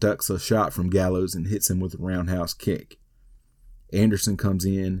 Black ducks a shot from Gallows and hits him with a roundhouse kick. Anderson comes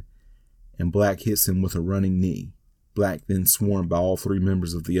in, and Black hits him with a running knee. Black then swarmed by all 3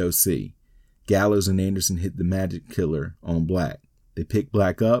 members of the OC. Gallows and Anderson hit the Magic Killer on Black. They pick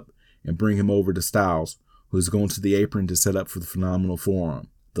Black up and bring him over to Styles, who is going to the apron to set up for the phenomenal forearm.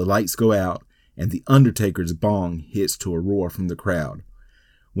 The lights go out, and the Undertaker's bong hits to a roar from the crowd.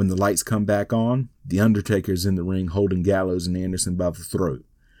 When the lights come back on, the Undertaker is in the ring holding Gallows and Anderson by the throat.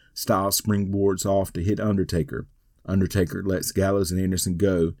 Styles springboards off to hit Undertaker. Undertaker lets Gallows and Anderson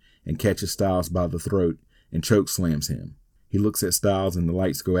go and catches Styles by the throat and chokeslams him. He looks at Styles and the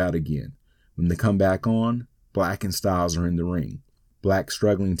lights go out again. When they come back on, Black and Styles are in the ring. Black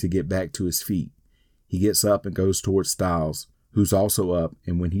struggling to get back to his feet. He gets up and goes towards Styles, who's also up,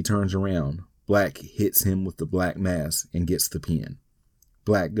 and when he turns around, Black hits him with the black mass and gets the pin.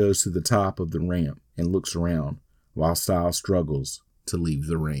 Black goes to the top of the ramp and looks around, while Styles struggles to leave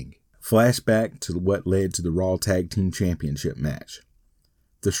the ring. Flashback to what led to the Raw Tag Team Championship match.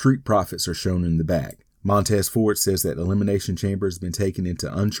 The Street Profits are shown in the back. Montez Ford says that Elimination Chamber has been taken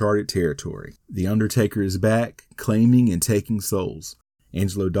into uncharted territory. The Undertaker is back, claiming and taking souls.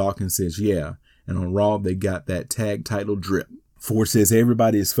 Angelo Dawkins says yeah, and on Raw they got that tag title drip. Ford says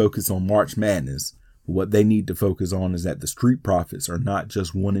everybody is focused on March Madness, but what they need to focus on is that the Street Profits are not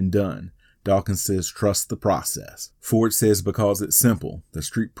just one and done. Dawkins says trust the process. Ford says because it's simple, the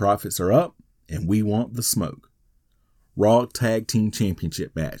Street Profits are up and we want the smoke. Raw Tag Team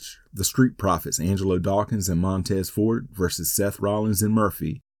Championship match. The Street Profits, Angelo Dawkins and Montez Ford versus Seth Rollins and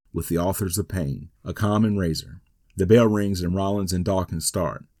Murphy with the Authors of Pain, Akam and Razor. The bell rings and Rollins and Dawkins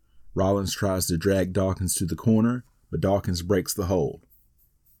start. Rollins tries to drag Dawkins to the corner, but Dawkins breaks the hold.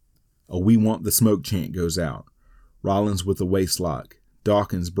 A "We Want the Smoke" chant goes out. Rollins with a waistlock.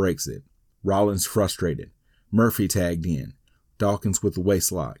 Dawkins breaks it. Rollins frustrated. Murphy tagged in. Dawkins with a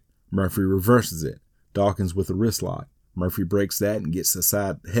waistlock. Murphy reverses it. Dawkins with a wristlock. Murphy breaks that and gets a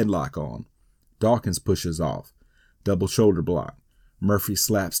side headlock on. Dawkins pushes off. Double shoulder block. Murphy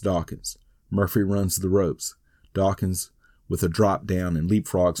slaps Dawkins. Murphy runs the ropes. Dawkins with a drop down and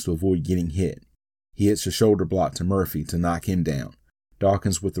leapfrogs to avoid getting hit. He hits a shoulder block to Murphy to knock him down.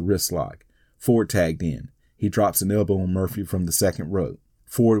 Dawkins with a wrist lock. Ford tagged in. He drops an elbow on Murphy from the second rope.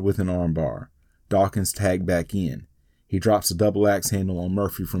 Ford with an armbar. Dawkins tagged back in. He drops a double axe handle on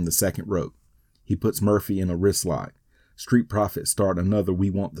Murphy from the second rope. He puts Murphy in a wrist lock. Street Profits start another "We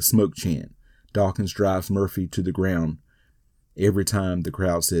Want the Smoke" chant. Dawkins drives Murphy to the ground every time the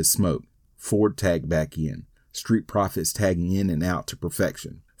crowd says smoke. Ford tagged back in. Street Profits tagging in and out to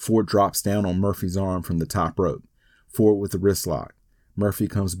perfection. Ford drops down on Murphy's arm from the top rope. Ford with a wrist lock. Murphy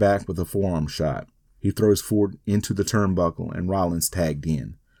comes back with a forearm shot. He throws Ford into the turnbuckle and Rollins tagged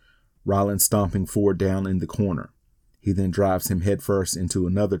in. Rollins stomping Ford down in the corner. He then drives him headfirst into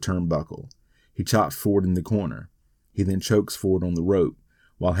another turnbuckle. He chops Ford in the corner. He then chokes Ford on the rope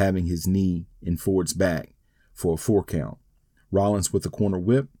while having his knee in Ford's back for a 4 count. Rollins with a corner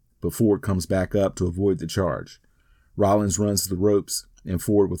whip, but Ford comes back up to avoid the charge. Rollins runs the ropes and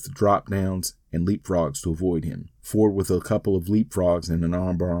Ford with the drop downs and leapfrogs to avoid him. Ford with a couple of leapfrogs and an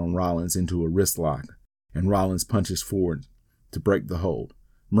armbar on Rollins into a wrist lock, and Rollins punches Ford to break the hold.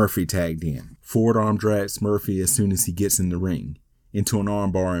 Murphy tagged in. Ford arm drags Murphy as soon as he gets in the ring, into an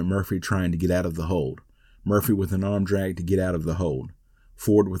armbar and Murphy trying to get out of the hold. Murphy with an arm drag to get out of the hold.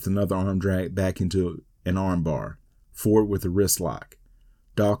 Ford with another arm drag back into an armbar. Ford with a wrist lock.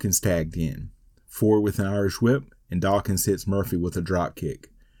 Dawkins tagged in. Ford with an Irish whip, and Dawkins hits Murphy with a drop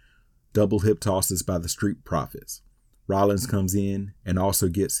kick. Double hip tosses by the Street Profits. Rollins comes in and also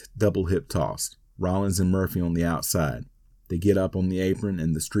gets double hip tossed. Rollins and Murphy on the outside. They get up on the apron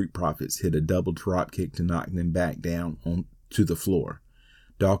and the Street Profits hit a double drop kick to knock them back down to the floor.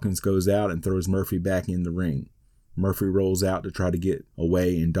 Dawkins goes out and throws Murphy back in the ring. Murphy rolls out to try to get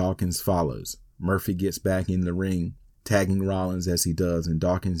away and Dawkins follows. Murphy gets back in the ring, tagging Rollins as he does, and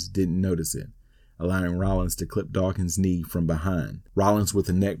Dawkins didn't notice it, allowing Rollins to clip Dawkins' knee from behind. Rollins with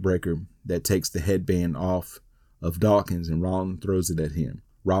a neck breaker that takes the headband off of Dawkins and Rollins throws it at him.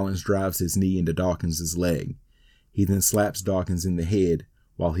 Rollins drives his knee into Dawkins' leg. He then slaps Dawkins in the head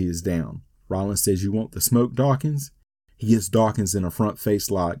while he is down. Rollins says, "You want the smoke, Dawkins?" He gets Dawkins in a front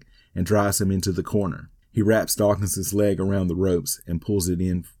face lock and drives him into the corner. He wraps Dawkins' leg around the ropes and pulls it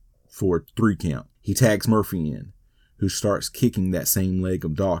in for a 3 count. He tags Murphy in, who starts kicking that same leg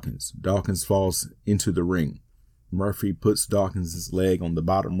of Dawkins. Dawkins falls into the ring. Murphy puts Dawkins' leg on the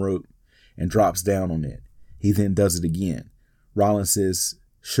bottom rope and drops down on it. He then does it again. Rollins says,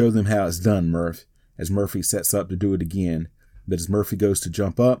 "Show them how it's done, Murph," as Murphy sets up to do it again. But as Murphy goes to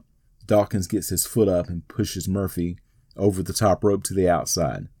jump up, Dawkins gets his foot up and pushes Murphy over the top rope to the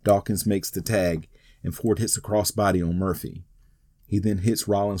outside. Dawkins makes the tag, and Ford hits a crossbody on Murphy. He then hits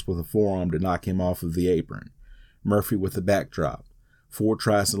Rollins with a forearm to knock him off of the apron. Murphy with a backdrop. Ford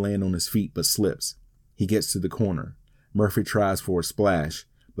tries to land on his feet but slips. He gets to the corner. Murphy tries for a splash,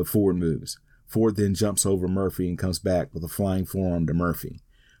 but Ford moves. Ford then jumps over Murphy and comes back with a flying forearm to Murphy.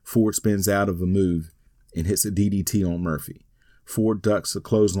 Ford spins out of a move and hits a DDT on Murphy. Ford ducks a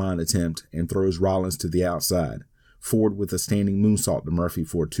clothesline attempt and throws Rollins to the outside. Ford with a standing moonsault to Murphy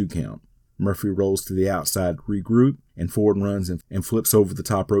for a 2 count. Murphy rolls to the outside, regroup, and Ford runs and flips over the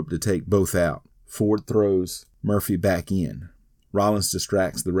top rope to take both out. Ford throws Murphy back in. Rollins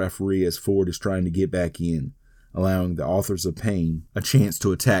distracts the referee as Ford is trying to get back in, allowing the Authors of Pain a chance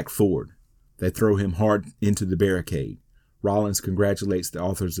to attack Ford. They throw him hard into the barricade. Rollins congratulates the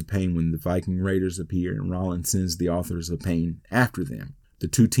Authors of Pain when the Viking Raiders appear, and Rollins sends the Authors of Pain after them. The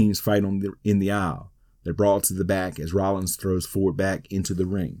two teams fight in the aisle. They're brought to the back as Rollins throws Ford back into the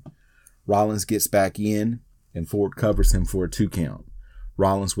ring. Rollins gets back in, and Ford covers him for a 2 count.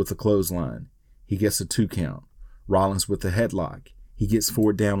 Rollins with a clothesline. He gets a 2 count. Rollins with a headlock. He gets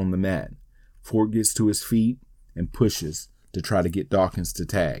Ford down on the mat. Ford gets to his feet and pushes to try to get Dawkins to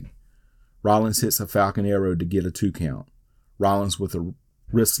tag. Rollins hits a Falcon Arrow to get a 2 count. Rollins with a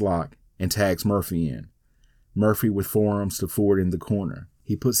wrist lock and tags Murphy in. Murphy with forearms to Ford in the corner.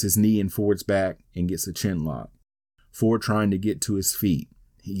 He puts his knee in Ford's back and gets a chin lock. Ford trying to get to his feet.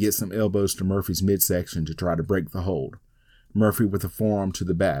 He gets some elbows to Murphy's midsection to try to break the hold. Murphy with a forearm to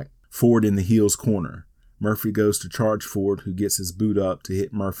the back. Ford in the heel's corner. Murphy goes to charge Ford, who gets his boot up to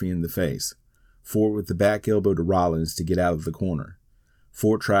hit Murphy in the face. Ford with the back elbow to Rollins to get out of the corner.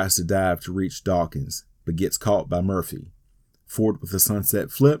 Ford tries to dive to reach Dawkins, but gets caught by Murphy. Ford with a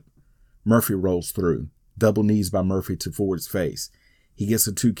sunset flip. Murphy rolls through. Double knees by Murphy to Ford's face. He gets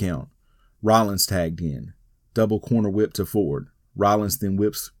a 2 count. Rollins tagged in. Double corner whip to Ford. Rollins then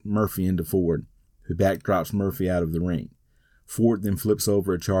whips Murphy into Ford, who backdrops Murphy out of the ring. Ford then flips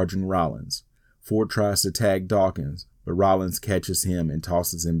over a charging Rollins. Ford tries to tag Dawkins, but Rollins catches him and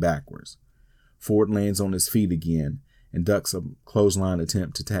tosses him backwards. Ford lands on his feet again and ducks a clothesline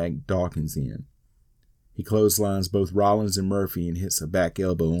attempt to tag Dawkins in. He clotheslines both Rollins and Murphy and hits a back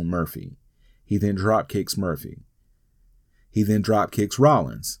elbow on Murphy. He then drop kicks Murphy. He then drop kicks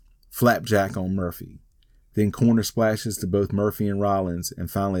Rollins. Flapjack on Murphy. Then corner splashes to both Murphy and Rollins, and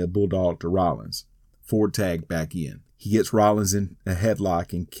finally a bulldog to Rollins. Ford tagged back in. He gets Rollins in a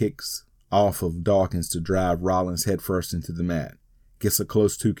headlock and kicks off of Dawkins to drive Rollins headfirst into the mat. Gets a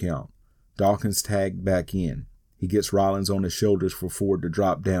close 2 count. Dawkins tagged back in. He gets Rollins on his shoulders for Ford to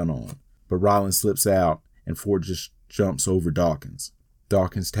drop down on, but Rollins slips out and Ford just jumps over Dawkins.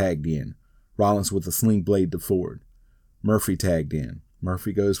 Dawkins tagged in. Rollins with a sling blade to Ford. Murphy tagged in.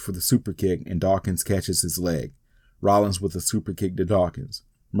 Murphy goes for the super kick and Dawkins catches his leg. Rollins with a super kick to Dawkins.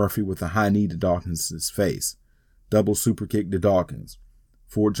 Murphy with a high knee to Dawkins' face. Double super kick to Dawkins.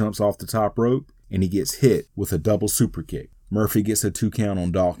 Ford jumps off the top rope and he gets hit with a double super kick. Murphy gets a 2 count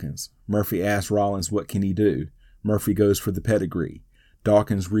on Dawkins. Murphy asks Rollins what can he do. Murphy goes for the pedigree.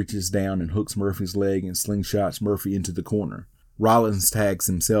 Dawkins reaches down and hooks Murphy's leg and slingshots Murphy into the corner. Rollins tags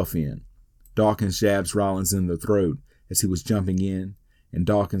himself in. Dawkins jabs Rollins in the throat as he was jumping in, and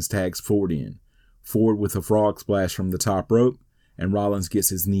Dawkins tags Ford in. Ford with a frog splash from the top rope, and Rollins gets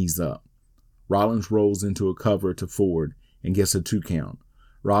his knees up. Rollins rolls into a cover to Ford and gets a 2 count.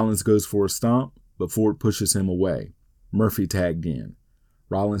 Rollins goes for a stomp, but Ford pushes him away. Murphy tagged in.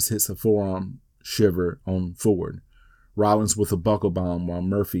 Rollins hits a forearm shiver on Ford. Rollins with a buckle bomb while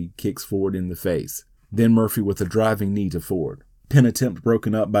Murphy kicks Ford in the face. Then Murphy with a driving knee to Ford. Pin attempt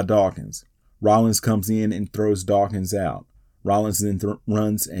broken up by Dawkins. Rollins comes in and throws Dawkins out. Rollins then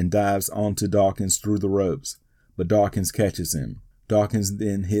runs and dives onto Dawkins through the ropes, but Dawkins catches him. Dawkins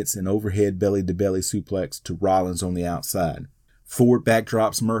then hits an overhead belly-to-belly suplex to Rollins on the outside. Ford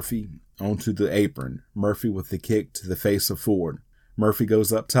backdrops Murphy onto the apron. Murphy with the kick to the face of Ford. Murphy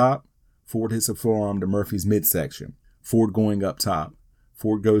goes up top. Ford hits a forearm to Murphy's midsection. Ford going up top.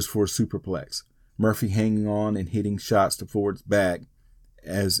 Ford goes for a superplex. Murphy hanging on and hitting shots to Ford's back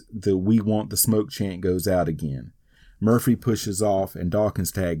as the "We Want the Smoke" chant goes out again. Murphy pushes off and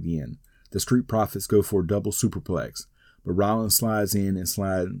Dawkins tagged in. The Street Profits go for a double superplex, but Rollins slides in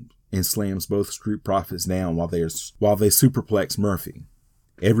and slams both Street Profits down while they superplex Murphy.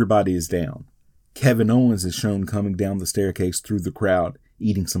 Everybody is down. Kevin Owens is shown coming down the staircase through the crowd,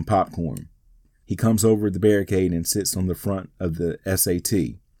 eating some popcorn. He comes over the barricade and sits on the front of the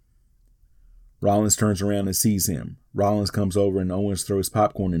SAT. Rollins turns around and sees him. Rollins comes over and Owens throws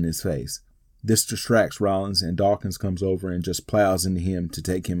popcorn in his face. This distracts Rollins and Dawkins comes over and just plows into him to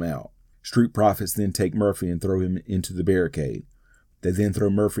take him out. Street Profits then take Murphy and throw him into the barricade. They then throw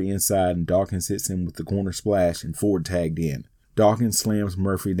Murphy inside and Dawkins hits him with the corner splash and Ford tagged in. Dawkins slams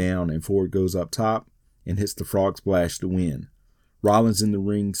Murphy down and Ford goes up top and hits the frog splash to win. Rollins in the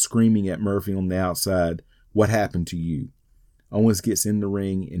ring screaming at Murphy on the outside, "What happened to you?" Owens gets in the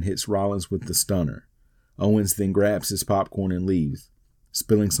ring and hits Rollins with the stunner. Owens then grabs his popcorn and leaves,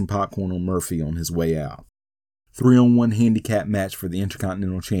 spilling some popcorn on Murphy on his way out. 3-on-1 handicap match for the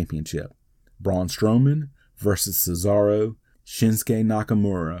Intercontinental Championship. Braun Strowman versus Cesaro, Shinsuke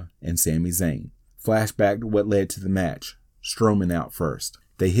Nakamura, and Sami Zayn. Flashback to what led to the match. Strowman out first.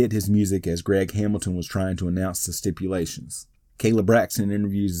 They hit his music as Greg Hamilton was trying to announce the stipulations. Caleb Braxton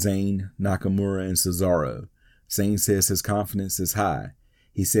interviews Zayn, Nakamura, and Cesaro. Zayn says his confidence is high.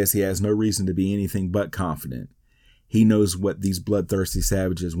 He says he has no reason to be anything but confident. He knows what these bloodthirsty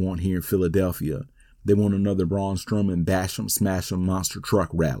savages want here in Philadelphia. They want another Braun Strowman bash 'em, smash 'em monster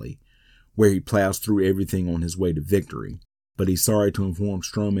truck rally, where he plows through everything on his way to victory. But he's sorry to inform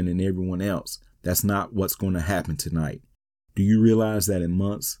Strowman and everyone else that's not what's going to happen tonight. Do you realize that in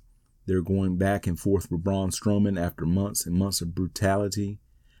months, they're going back and forth with Braun Strowman after months and months of brutality?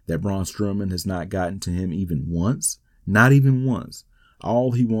 That Braun Strowman has not gotten to him even once? Not even once.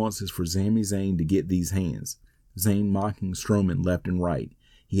 All he wants is for Sami Zayn to get these hands. Zayn mocking Strowman left and right.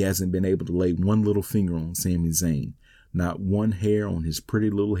 He hasn't been able to lay one little finger on Sami Zayn. Not one hair on his pretty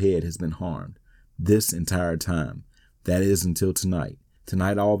little head has been harmed. This entire time. That is until tonight.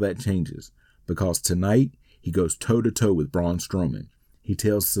 Tonight all that changes. Because tonight he goes toe-to-toe with Braun Strowman. He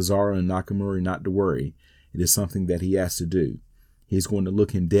tells Cesaro and Nakamura not to worry. It is something that he has to do. He is going to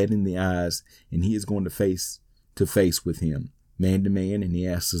look him dead in the eyes, and he is going to face with him, man to man, and he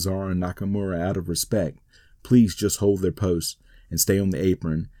asks Cesaro and Nakamura out of respect, please just hold their posts and stay on the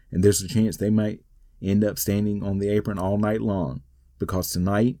apron, and there's a chance they might end up standing on the apron all night long, because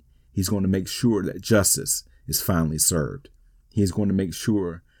tonight he's going to make sure that justice is finally served. He is going to make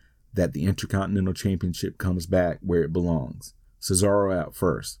sure that the Intercontinental Championship comes back where it belongs. Cesaro out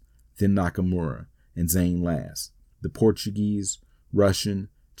first, then Nakamura, and Zayn last. The Portuguese, Russian,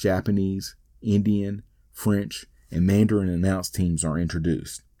 Japanese, Indian, French, and Mandarin announce teams are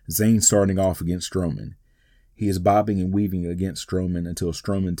introduced. Zayn starting off against Strowman. He is bobbing and weaving against Strowman until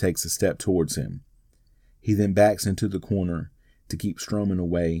Strowman takes a step towards him. He then backs into the corner to keep Strowman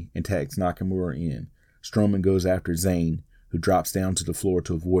away and tags Nakamura in. Strowman goes after Zayn, who drops down to the floor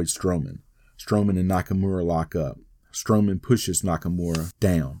to avoid Strowman. Strowman and Nakamura lock up. Strowman pushes Nakamura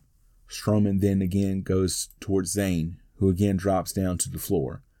down. Strowman then again goes towards Zayn, who again drops down to the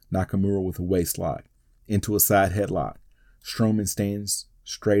floor. Nakamura with a waist lock into a side headlock. Strowman stands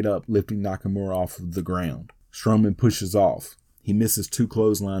straight up, lifting Nakamura off of the ground. Strowman pushes off. He misses 2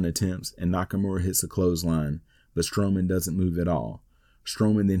 clothesline attempts, and Nakamura hits a clothesline, but Strowman doesn't move at all.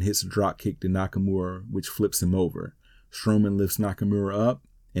 Strowman then hits a drop kick to Nakamura, which flips him over. Strowman lifts Nakamura up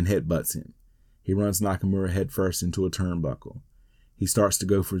and headbutts him. He runs Nakamura headfirst into a turnbuckle. He starts to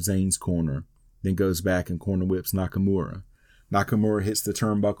go for Zayn's corner, then goes back and corner whips Nakamura. Nakamura hits the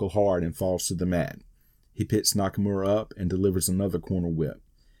turnbuckle hard and falls to the mat. He picks Nakamura up and delivers another corner whip.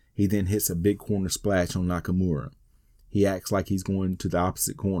 He then hits a big corner splash on Nakamura. He acts like he's going to the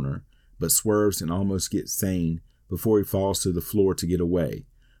opposite corner, but swerves and almost gets Zayn before he falls to the floor to get away.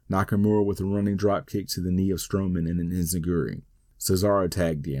 Nakamura with a running drop kick to the knee of Strowman and an enziguri. Cesaro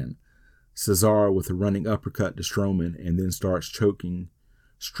tagged in. Cesaro with a running uppercut to Strowman and then starts choking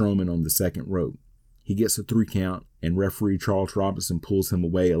Strowman on the second rope. He gets a 3 count and referee Charles Robinson pulls him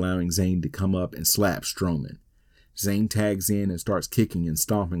away, allowing Zayn to come up and slap Strowman. Zayn tags in and starts kicking and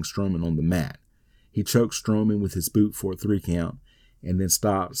stomping Strowman on the mat. He chokes Strowman with his boot for a 3 count and then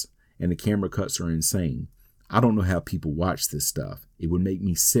stops, and the camera cuts are insane. I don't know how people watch this stuff. It would make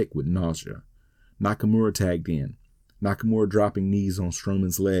me sick with nausea. Nakamura tagged in. Nakamura dropping knees on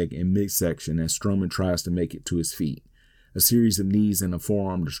Strowman's leg in midsection as Strowman tries to make it to his feet. A series of knees and a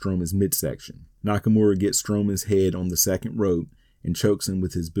forearm to Strowman's midsection. Nakamura gets Strowman's head on the second rope and chokes him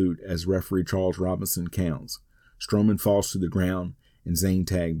with his boot as referee Charles Robinson counts. Strowman falls to the ground and Zayn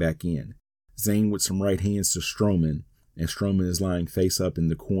tagged back in. Zayn with some right hands to Strowman, and Strowman is lying face up in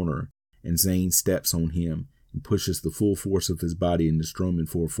the corner, and Zayn steps on him and pushes the full force of his body into Strowman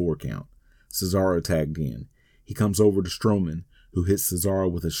for a 4 count. Cesaro tagged in. He comes over to Strowman, who hits Cesaro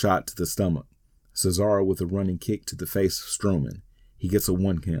with a shot to the stomach. Cesaro with a running kick to the face of Strowman. He gets a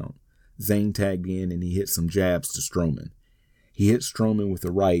 1 count. Zayn tagged in and he hits some jabs to Strowman. He hits Strowman with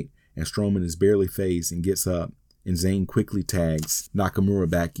a right, and Strowman is barely phased and gets up, and Zayn quickly tags Nakamura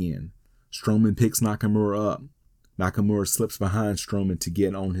back in. Strowman picks Nakamura up. Nakamura slips behind Strowman to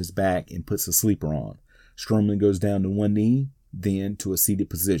get on his back and puts a sleeper on. Strowman goes down to 1 knee, then to a seated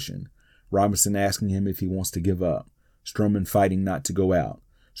position. Robinson asking him if he wants to give up. Strowman fighting not to go out.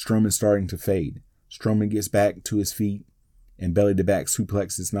 Strowman starting to fade. Strowman gets back to his feet and belly-to-back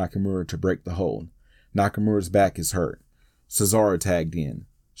suplexes Nakamura to break the hold. Nakamura's back is hurt. Cesaro tagged in.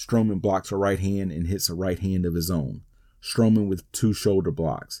 Strowman blocks a right hand and hits a right hand of his own. Strowman with 2 shoulder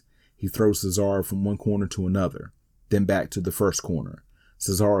blocks. He throws Cesaro from one corner to another, then back to the first corner.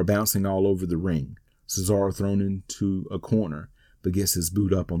 Cesaro bouncing all over the ring. Cesaro thrown into a corner, but gets his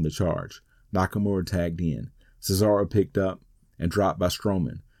boot up on the charge. Nakamura tagged in. Cesaro picked up and dropped by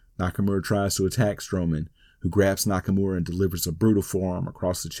Strowman. Nakamura tries to attack Strowman, who grabs Nakamura and delivers a brutal forearm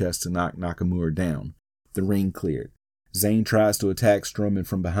across the chest to knock Nakamura down. The ring cleared. Zayn tries to attack Strowman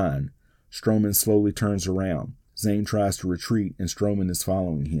from behind. Strowman slowly turns around. Zayn tries to retreat and Strowman is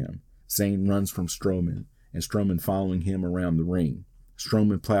following him. Zayn runs from Strowman and Strowman following him around the ring.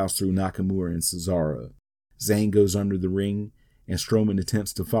 Strowman plows through Nakamura and Cesaro. Zayn goes under the ring and Strowman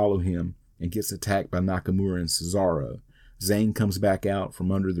attempts to follow him and gets attacked by Nakamura and Cesaro. Zayn comes back out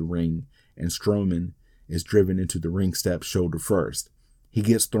from under the ring and Strowman is driven into the ring steps shoulder first. He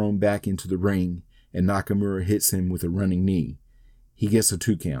gets thrown back into the ring and Nakamura hits him with a running knee. He gets a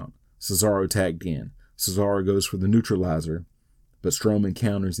 2 count. Cesaro tagged in. Cesaro goes for the neutralizer, but Strowman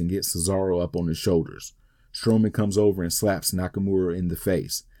counters and gets Cesaro up on his shoulders. Strowman comes over and slaps Nakamura in the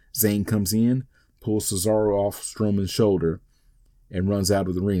face. Zayn comes in, pulls Cesaro off Strowman's shoulder, and runs out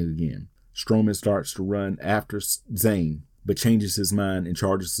of the ring again. Strowman starts to run after Zayn, but changes his mind and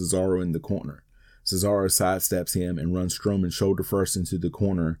charges Cesaro in the corner. Cesaro sidesteps him and runs Strowman shoulder first into the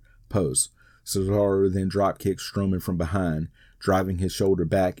corner post. Cesaro then drop kicks Strowman from behind, driving his shoulder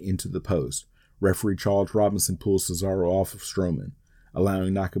back into the post. Referee Charles Robinson pulls Cesaro off of Strowman,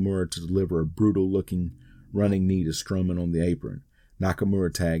 allowing Nakamura to deliver a brutal-looking running knee to Strowman on the apron.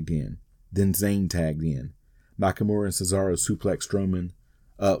 Nakamura tagged in. Then Zayn tagged in. Nakamura and Cesaro suplex Strowman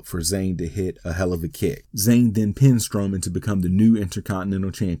up for Zayn to hit a hell of a kick. Zayn then pins Strowman to become the new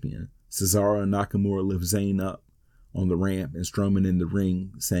Intercontinental Champion. Cesaro and Nakamura lift Zayn up on the ramp and Strowman in the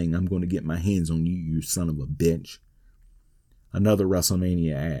ring saying, "I'm going to get my hands on you, you son of a bitch." Another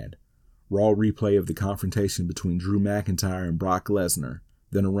WrestleMania ad. Raw replay of the confrontation between Drew McIntyre and Brock Lesnar,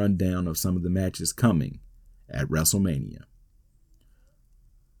 then a rundown of some of the matches coming at WrestleMania.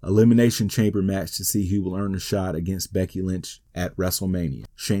 Elimination Chamber match to see who will earn a shot against Becky Lynch at WrestleMania.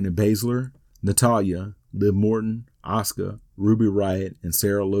 Shayna Baszler, Natalya, Liv Morgan, Asuka, Ruby Riott, and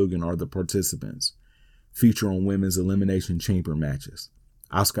Sarah Logan are the participants. Feature on women's Elimination Chamber matches.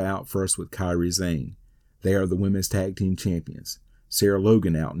 Asuka out first with Kairi Sane. They are the women's tag team champions. Sarah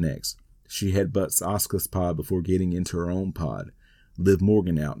Logan out next. She headbutts Asuka's pod before getting into her own pod. Liv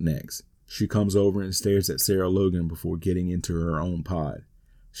Morgan out next. She comes over and stares at Sarah Logan before getting into her own pod.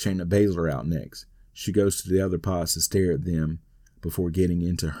 Shayna Baszler out next. She goes to the other pods to stare at them before getting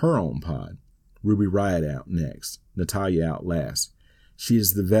into her own pod. Ruby Riott out next. Natalya out last. She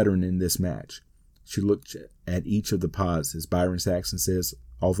is the veteran in this match. She looked at each of the pods as Byron Saxton says,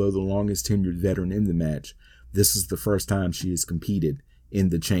 although the longest tenured veteran in the match, this is the first time she has competed in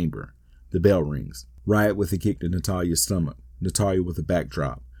the chamber. The bell rings. Riott with a kick to Natalya's stomach. Natalya with a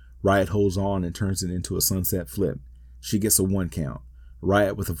backdrop. Riott holds on and turns it into a sunset flip. She gets a 1 count.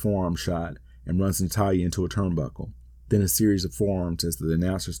 Riott with a forearm shot and runs Natalya into a turnbuckle. Then a series of forearms as the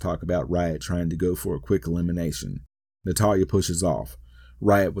announcers talk about Riott trying to go for a quick elimination. Natalya pushes off.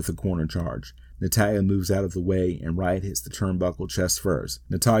 Riott with a corner charge. Natalya moves out of the way and Riott hits the turnbuckle chest first.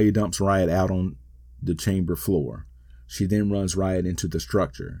 Natalya dumps Riott out on the chamber floor. She then runs Riott into the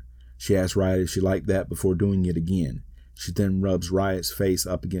structure. She asks Riott if she liked that before doing it again. She then rubs Riott's face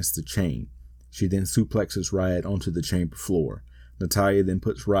up against the chain. She then suplexes Riott onto the chamber floor. Natalya then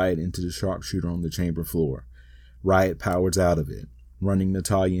puts Riott into the sharpshooter on the chamber floor. Riott powers out of it, running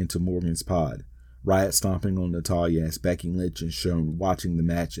Natalya into Morgan's pod. Riott stomping on Natalya as Becky Lynch is shown watching the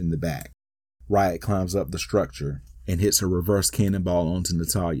match in the back. Riott climbs up the structure and hits a reverse cannonball onto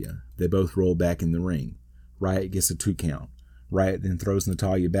Natalya. They both roll back in the ring. Riott gets a 2 count. Riott then throws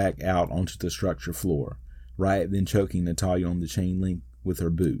Natalya back out onto the structure floor. Riott then choking Natalya on the chain link with her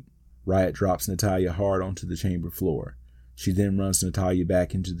boot. Riott drops Natalya hard onto the chamber floor. She then runs Natalya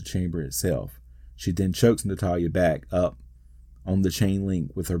back into the chamber itself. She then chokes Natalya back up on the chain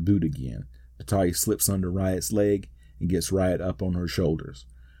link with her boot again. Natalya slips under Riott's leg and gets Riott up on her shoulders.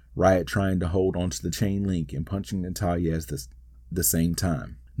 Riott trying to hold onto the chain link and punching Natalya at the same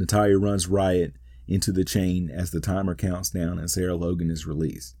time. Natalya runs Riott into the chain as the timer counts down and Sarah Logan is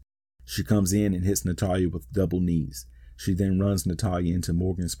released. She comes in and hits Natalya with double knees. She then runs Natalya into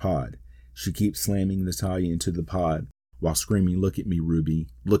Morgan's pod. She keeps slamming Natalya into the pod while screaming, "Look at me, Ruby,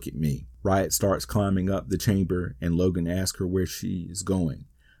 look at me." Riott starts climbing up the chamber and Logan asks her where she is going.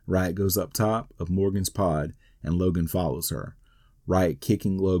 Riott goes up top of Morgan's pod and Logan follows her. Riott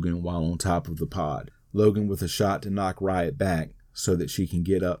kicking Logan while on top of the pod. Logan with a shot to knock Riott back so that she can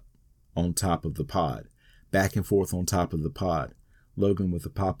get up on top of the pod. Back and forth on top of the pod. Logan with a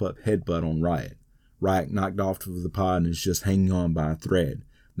pop-up headbutt on Riott. Riott knocked off of the pod and is just hanging on by a thread.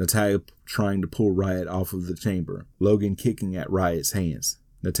 Natalya trying to pull Riott off of the chamber. Logan kicking at Riott's hands.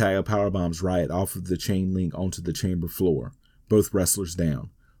 Natalya powerbombs Riott off of the chain link onto the chamber floor. Both wrestlers down.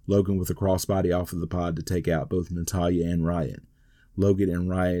 Logan with a crossbody off of the pod to take out both Natalya and Riott. Logan and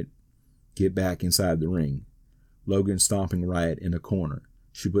Riott get back inside the ring. Logan stomping Riott in a corner.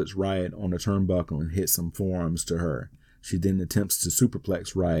 She puts Riott on a turnbuckle and hits some forearms to her. She then attempts to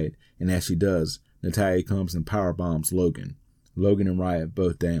superplex Riot, and as she does, Natalya comes and powerbombs Logan. Logan and Riot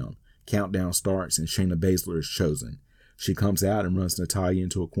both down. Countdown starts and Shayna Baszler is chosen. She comes out and runs Natalya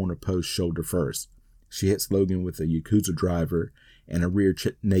into a corner post shoulder first. She hits Logan with a Yakuza driver and a rear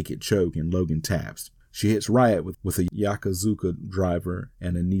naked choke, and Logan taps. She hits Riot with a Yakuza driver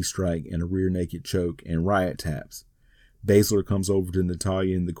and a knee strike and a rear naked choke, and Riot taps. Baszler comes over to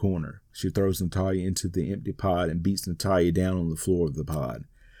Natalya in the corner. She throws Natalya into the empty pod and beats Natalya down on the floor of the pod.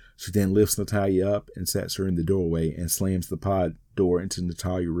 She then lifts Natalya up and sets her in the doorway and slams the pod door into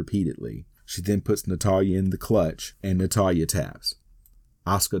Natalya repeatedly. She then puts Natalya in the clutch, and Natalya taps.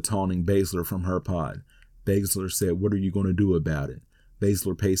 Asuka taunting Baszler from her pod. Baszler said, "What are you going to do about it?"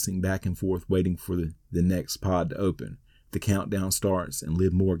 Baszler pacing back and forth waiting for the next pod to open. The countdown starts and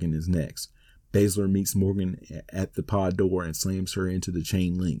Liv Morgan is next. Baszler meets Morgan at the pod door and slams her into the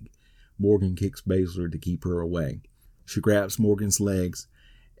chain link. Morgan kicks Baszler to keep her away. She grabs Morgan's legs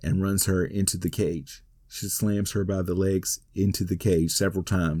and runs her into the cage. She slams her by the legs into the cage several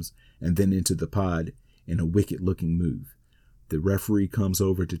times and then into the pod in a wicked-looking move. The referee comes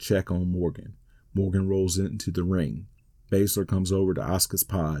over to check on Morgan. Morgan rolls into the ring. Baszler comes over to Asuka's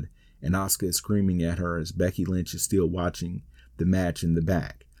pod, and Asuka is screaming at her as Becky Lynch is still watching the match in the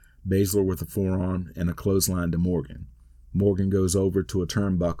back. Baszler with a forearm and a clothesline to Morgan. Morgan goes over to a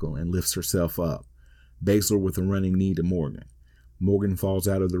turnbuckle and lifts herself up. Baszler with a running knee to Morgan. Morgan falls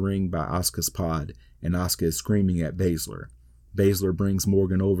out of the ring by Asuka's pod, and Asuka is screaming at Baszler. Baszler brings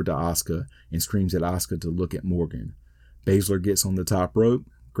Morgan over to Asuka and screams at Asuka to look at Morgan. Baszler gets on the top rope,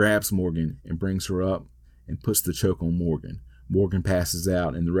 grabs Morgan, and brings her up and puts the choke on Morgan. Morgan passes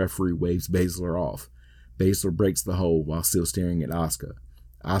out, and the referee waves Baszler off. Baszler breaks the hold while still staring at Asuka.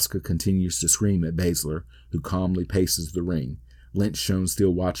 Asuka continues to scream at Baszler, who calmly paces the ring. Lynch shown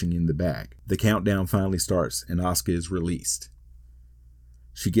still watching in the back. The countdown finally starts, and Asuka is released.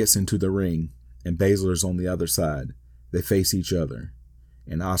 She gets into the ring, and Baszler is on the other side. They face each other,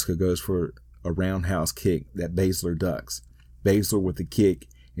 and Asuka goes for a roundhouse kick that Baszler ducks. Baszler with the kick,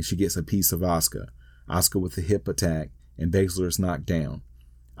 and she gets a piece of Asuka. Asuka with a hip attack, and Baszler is knocked down.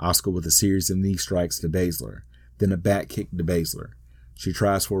 Asuka with a series of knee strikes to Baszler, then a back kick to Baszler. She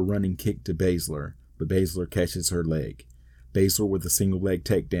tries for a running kick to Baszler, but Baszler catches her leg. Baszler with a single leg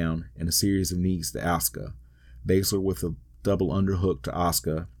takedown and a series of knees to Asuka. Baszler with a double underhook to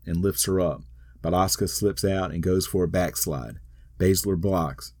Asuka and lifts her up, but Asuka slips out and goes for a backslide. Baszler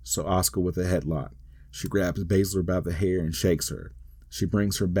blocks, so Asuka with a headlock. She grabs Baszler by the hair and shakes her. She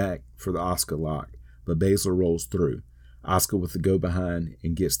brings her back for the Asuka lock, but Baszler rolls through. Asuka with the go behind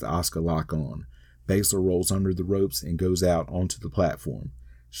and gets the Asuka lock on. Baszler rolls under the ropes and goes out onto the platform.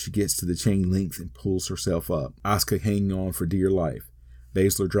 She gets to the chain link and pulls herself up, Asuka hanging on for dear life.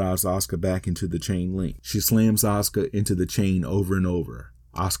 Baszler drives Asuka back into the chain link. She slams Asuka into the chain over and over.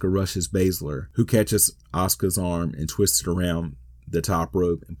 Asuka rushes Baszler, who catches Asuka's arm and twists it around the top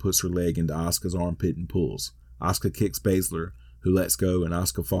rope and puts her leg into Asuka's armpit and pulls. Asuka kicks Baszler, who lets go, and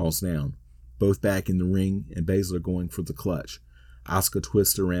Asuka falls down. Both back in the ring, and Baszler going for the clutch. Asuka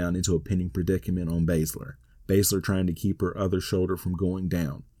twists around into a pinning predicament on Baszler. Baszler trying to keep her other shoulder from going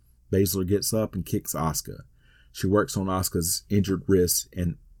down. Baszler gets up and kicks Asuka. She works on Asuka's injured wrist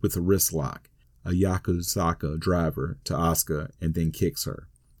and with a wrist lock, a Yakuza driver to Asuka, and then kicks her.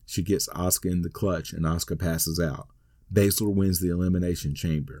 She gets Asuka in the clutch, and Asuka passes out. Baszler wins the Elimination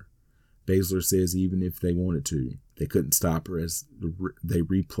Chamber. Baszler says even if they wanted to, they couldn't stop her as they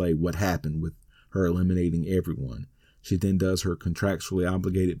replay what happened with her eliminating everyone. She then does her contractually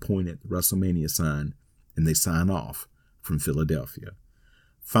obligated point at the WrestleMania sign, and they sign off from Philadelphia.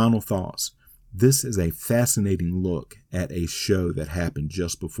 Final thoughts. This is a fascinating look at a show that happened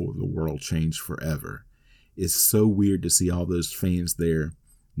just before the world changed forever. It's so weird to see all those fans there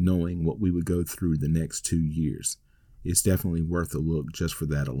knowing what we would go through the next 2 years. It's definitely worth a look just for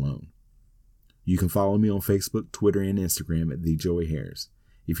that alone. You can follow me on Facebook, Twitter, and Instagram at TheJoeyHarris.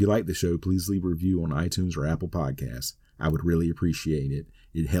 If you like the show, please leave a review on iTunes or Apple Podcasts. I would really appreciate it.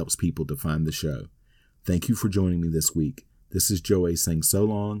 It helps people to find the show. Thank you for joining me this week. This is Joey saying so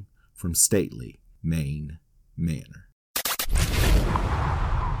long from Stately, Maine Manor.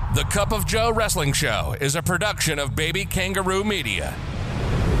 The Cup of Joe Wrestling Show is a production of Baby Kangaroo Media.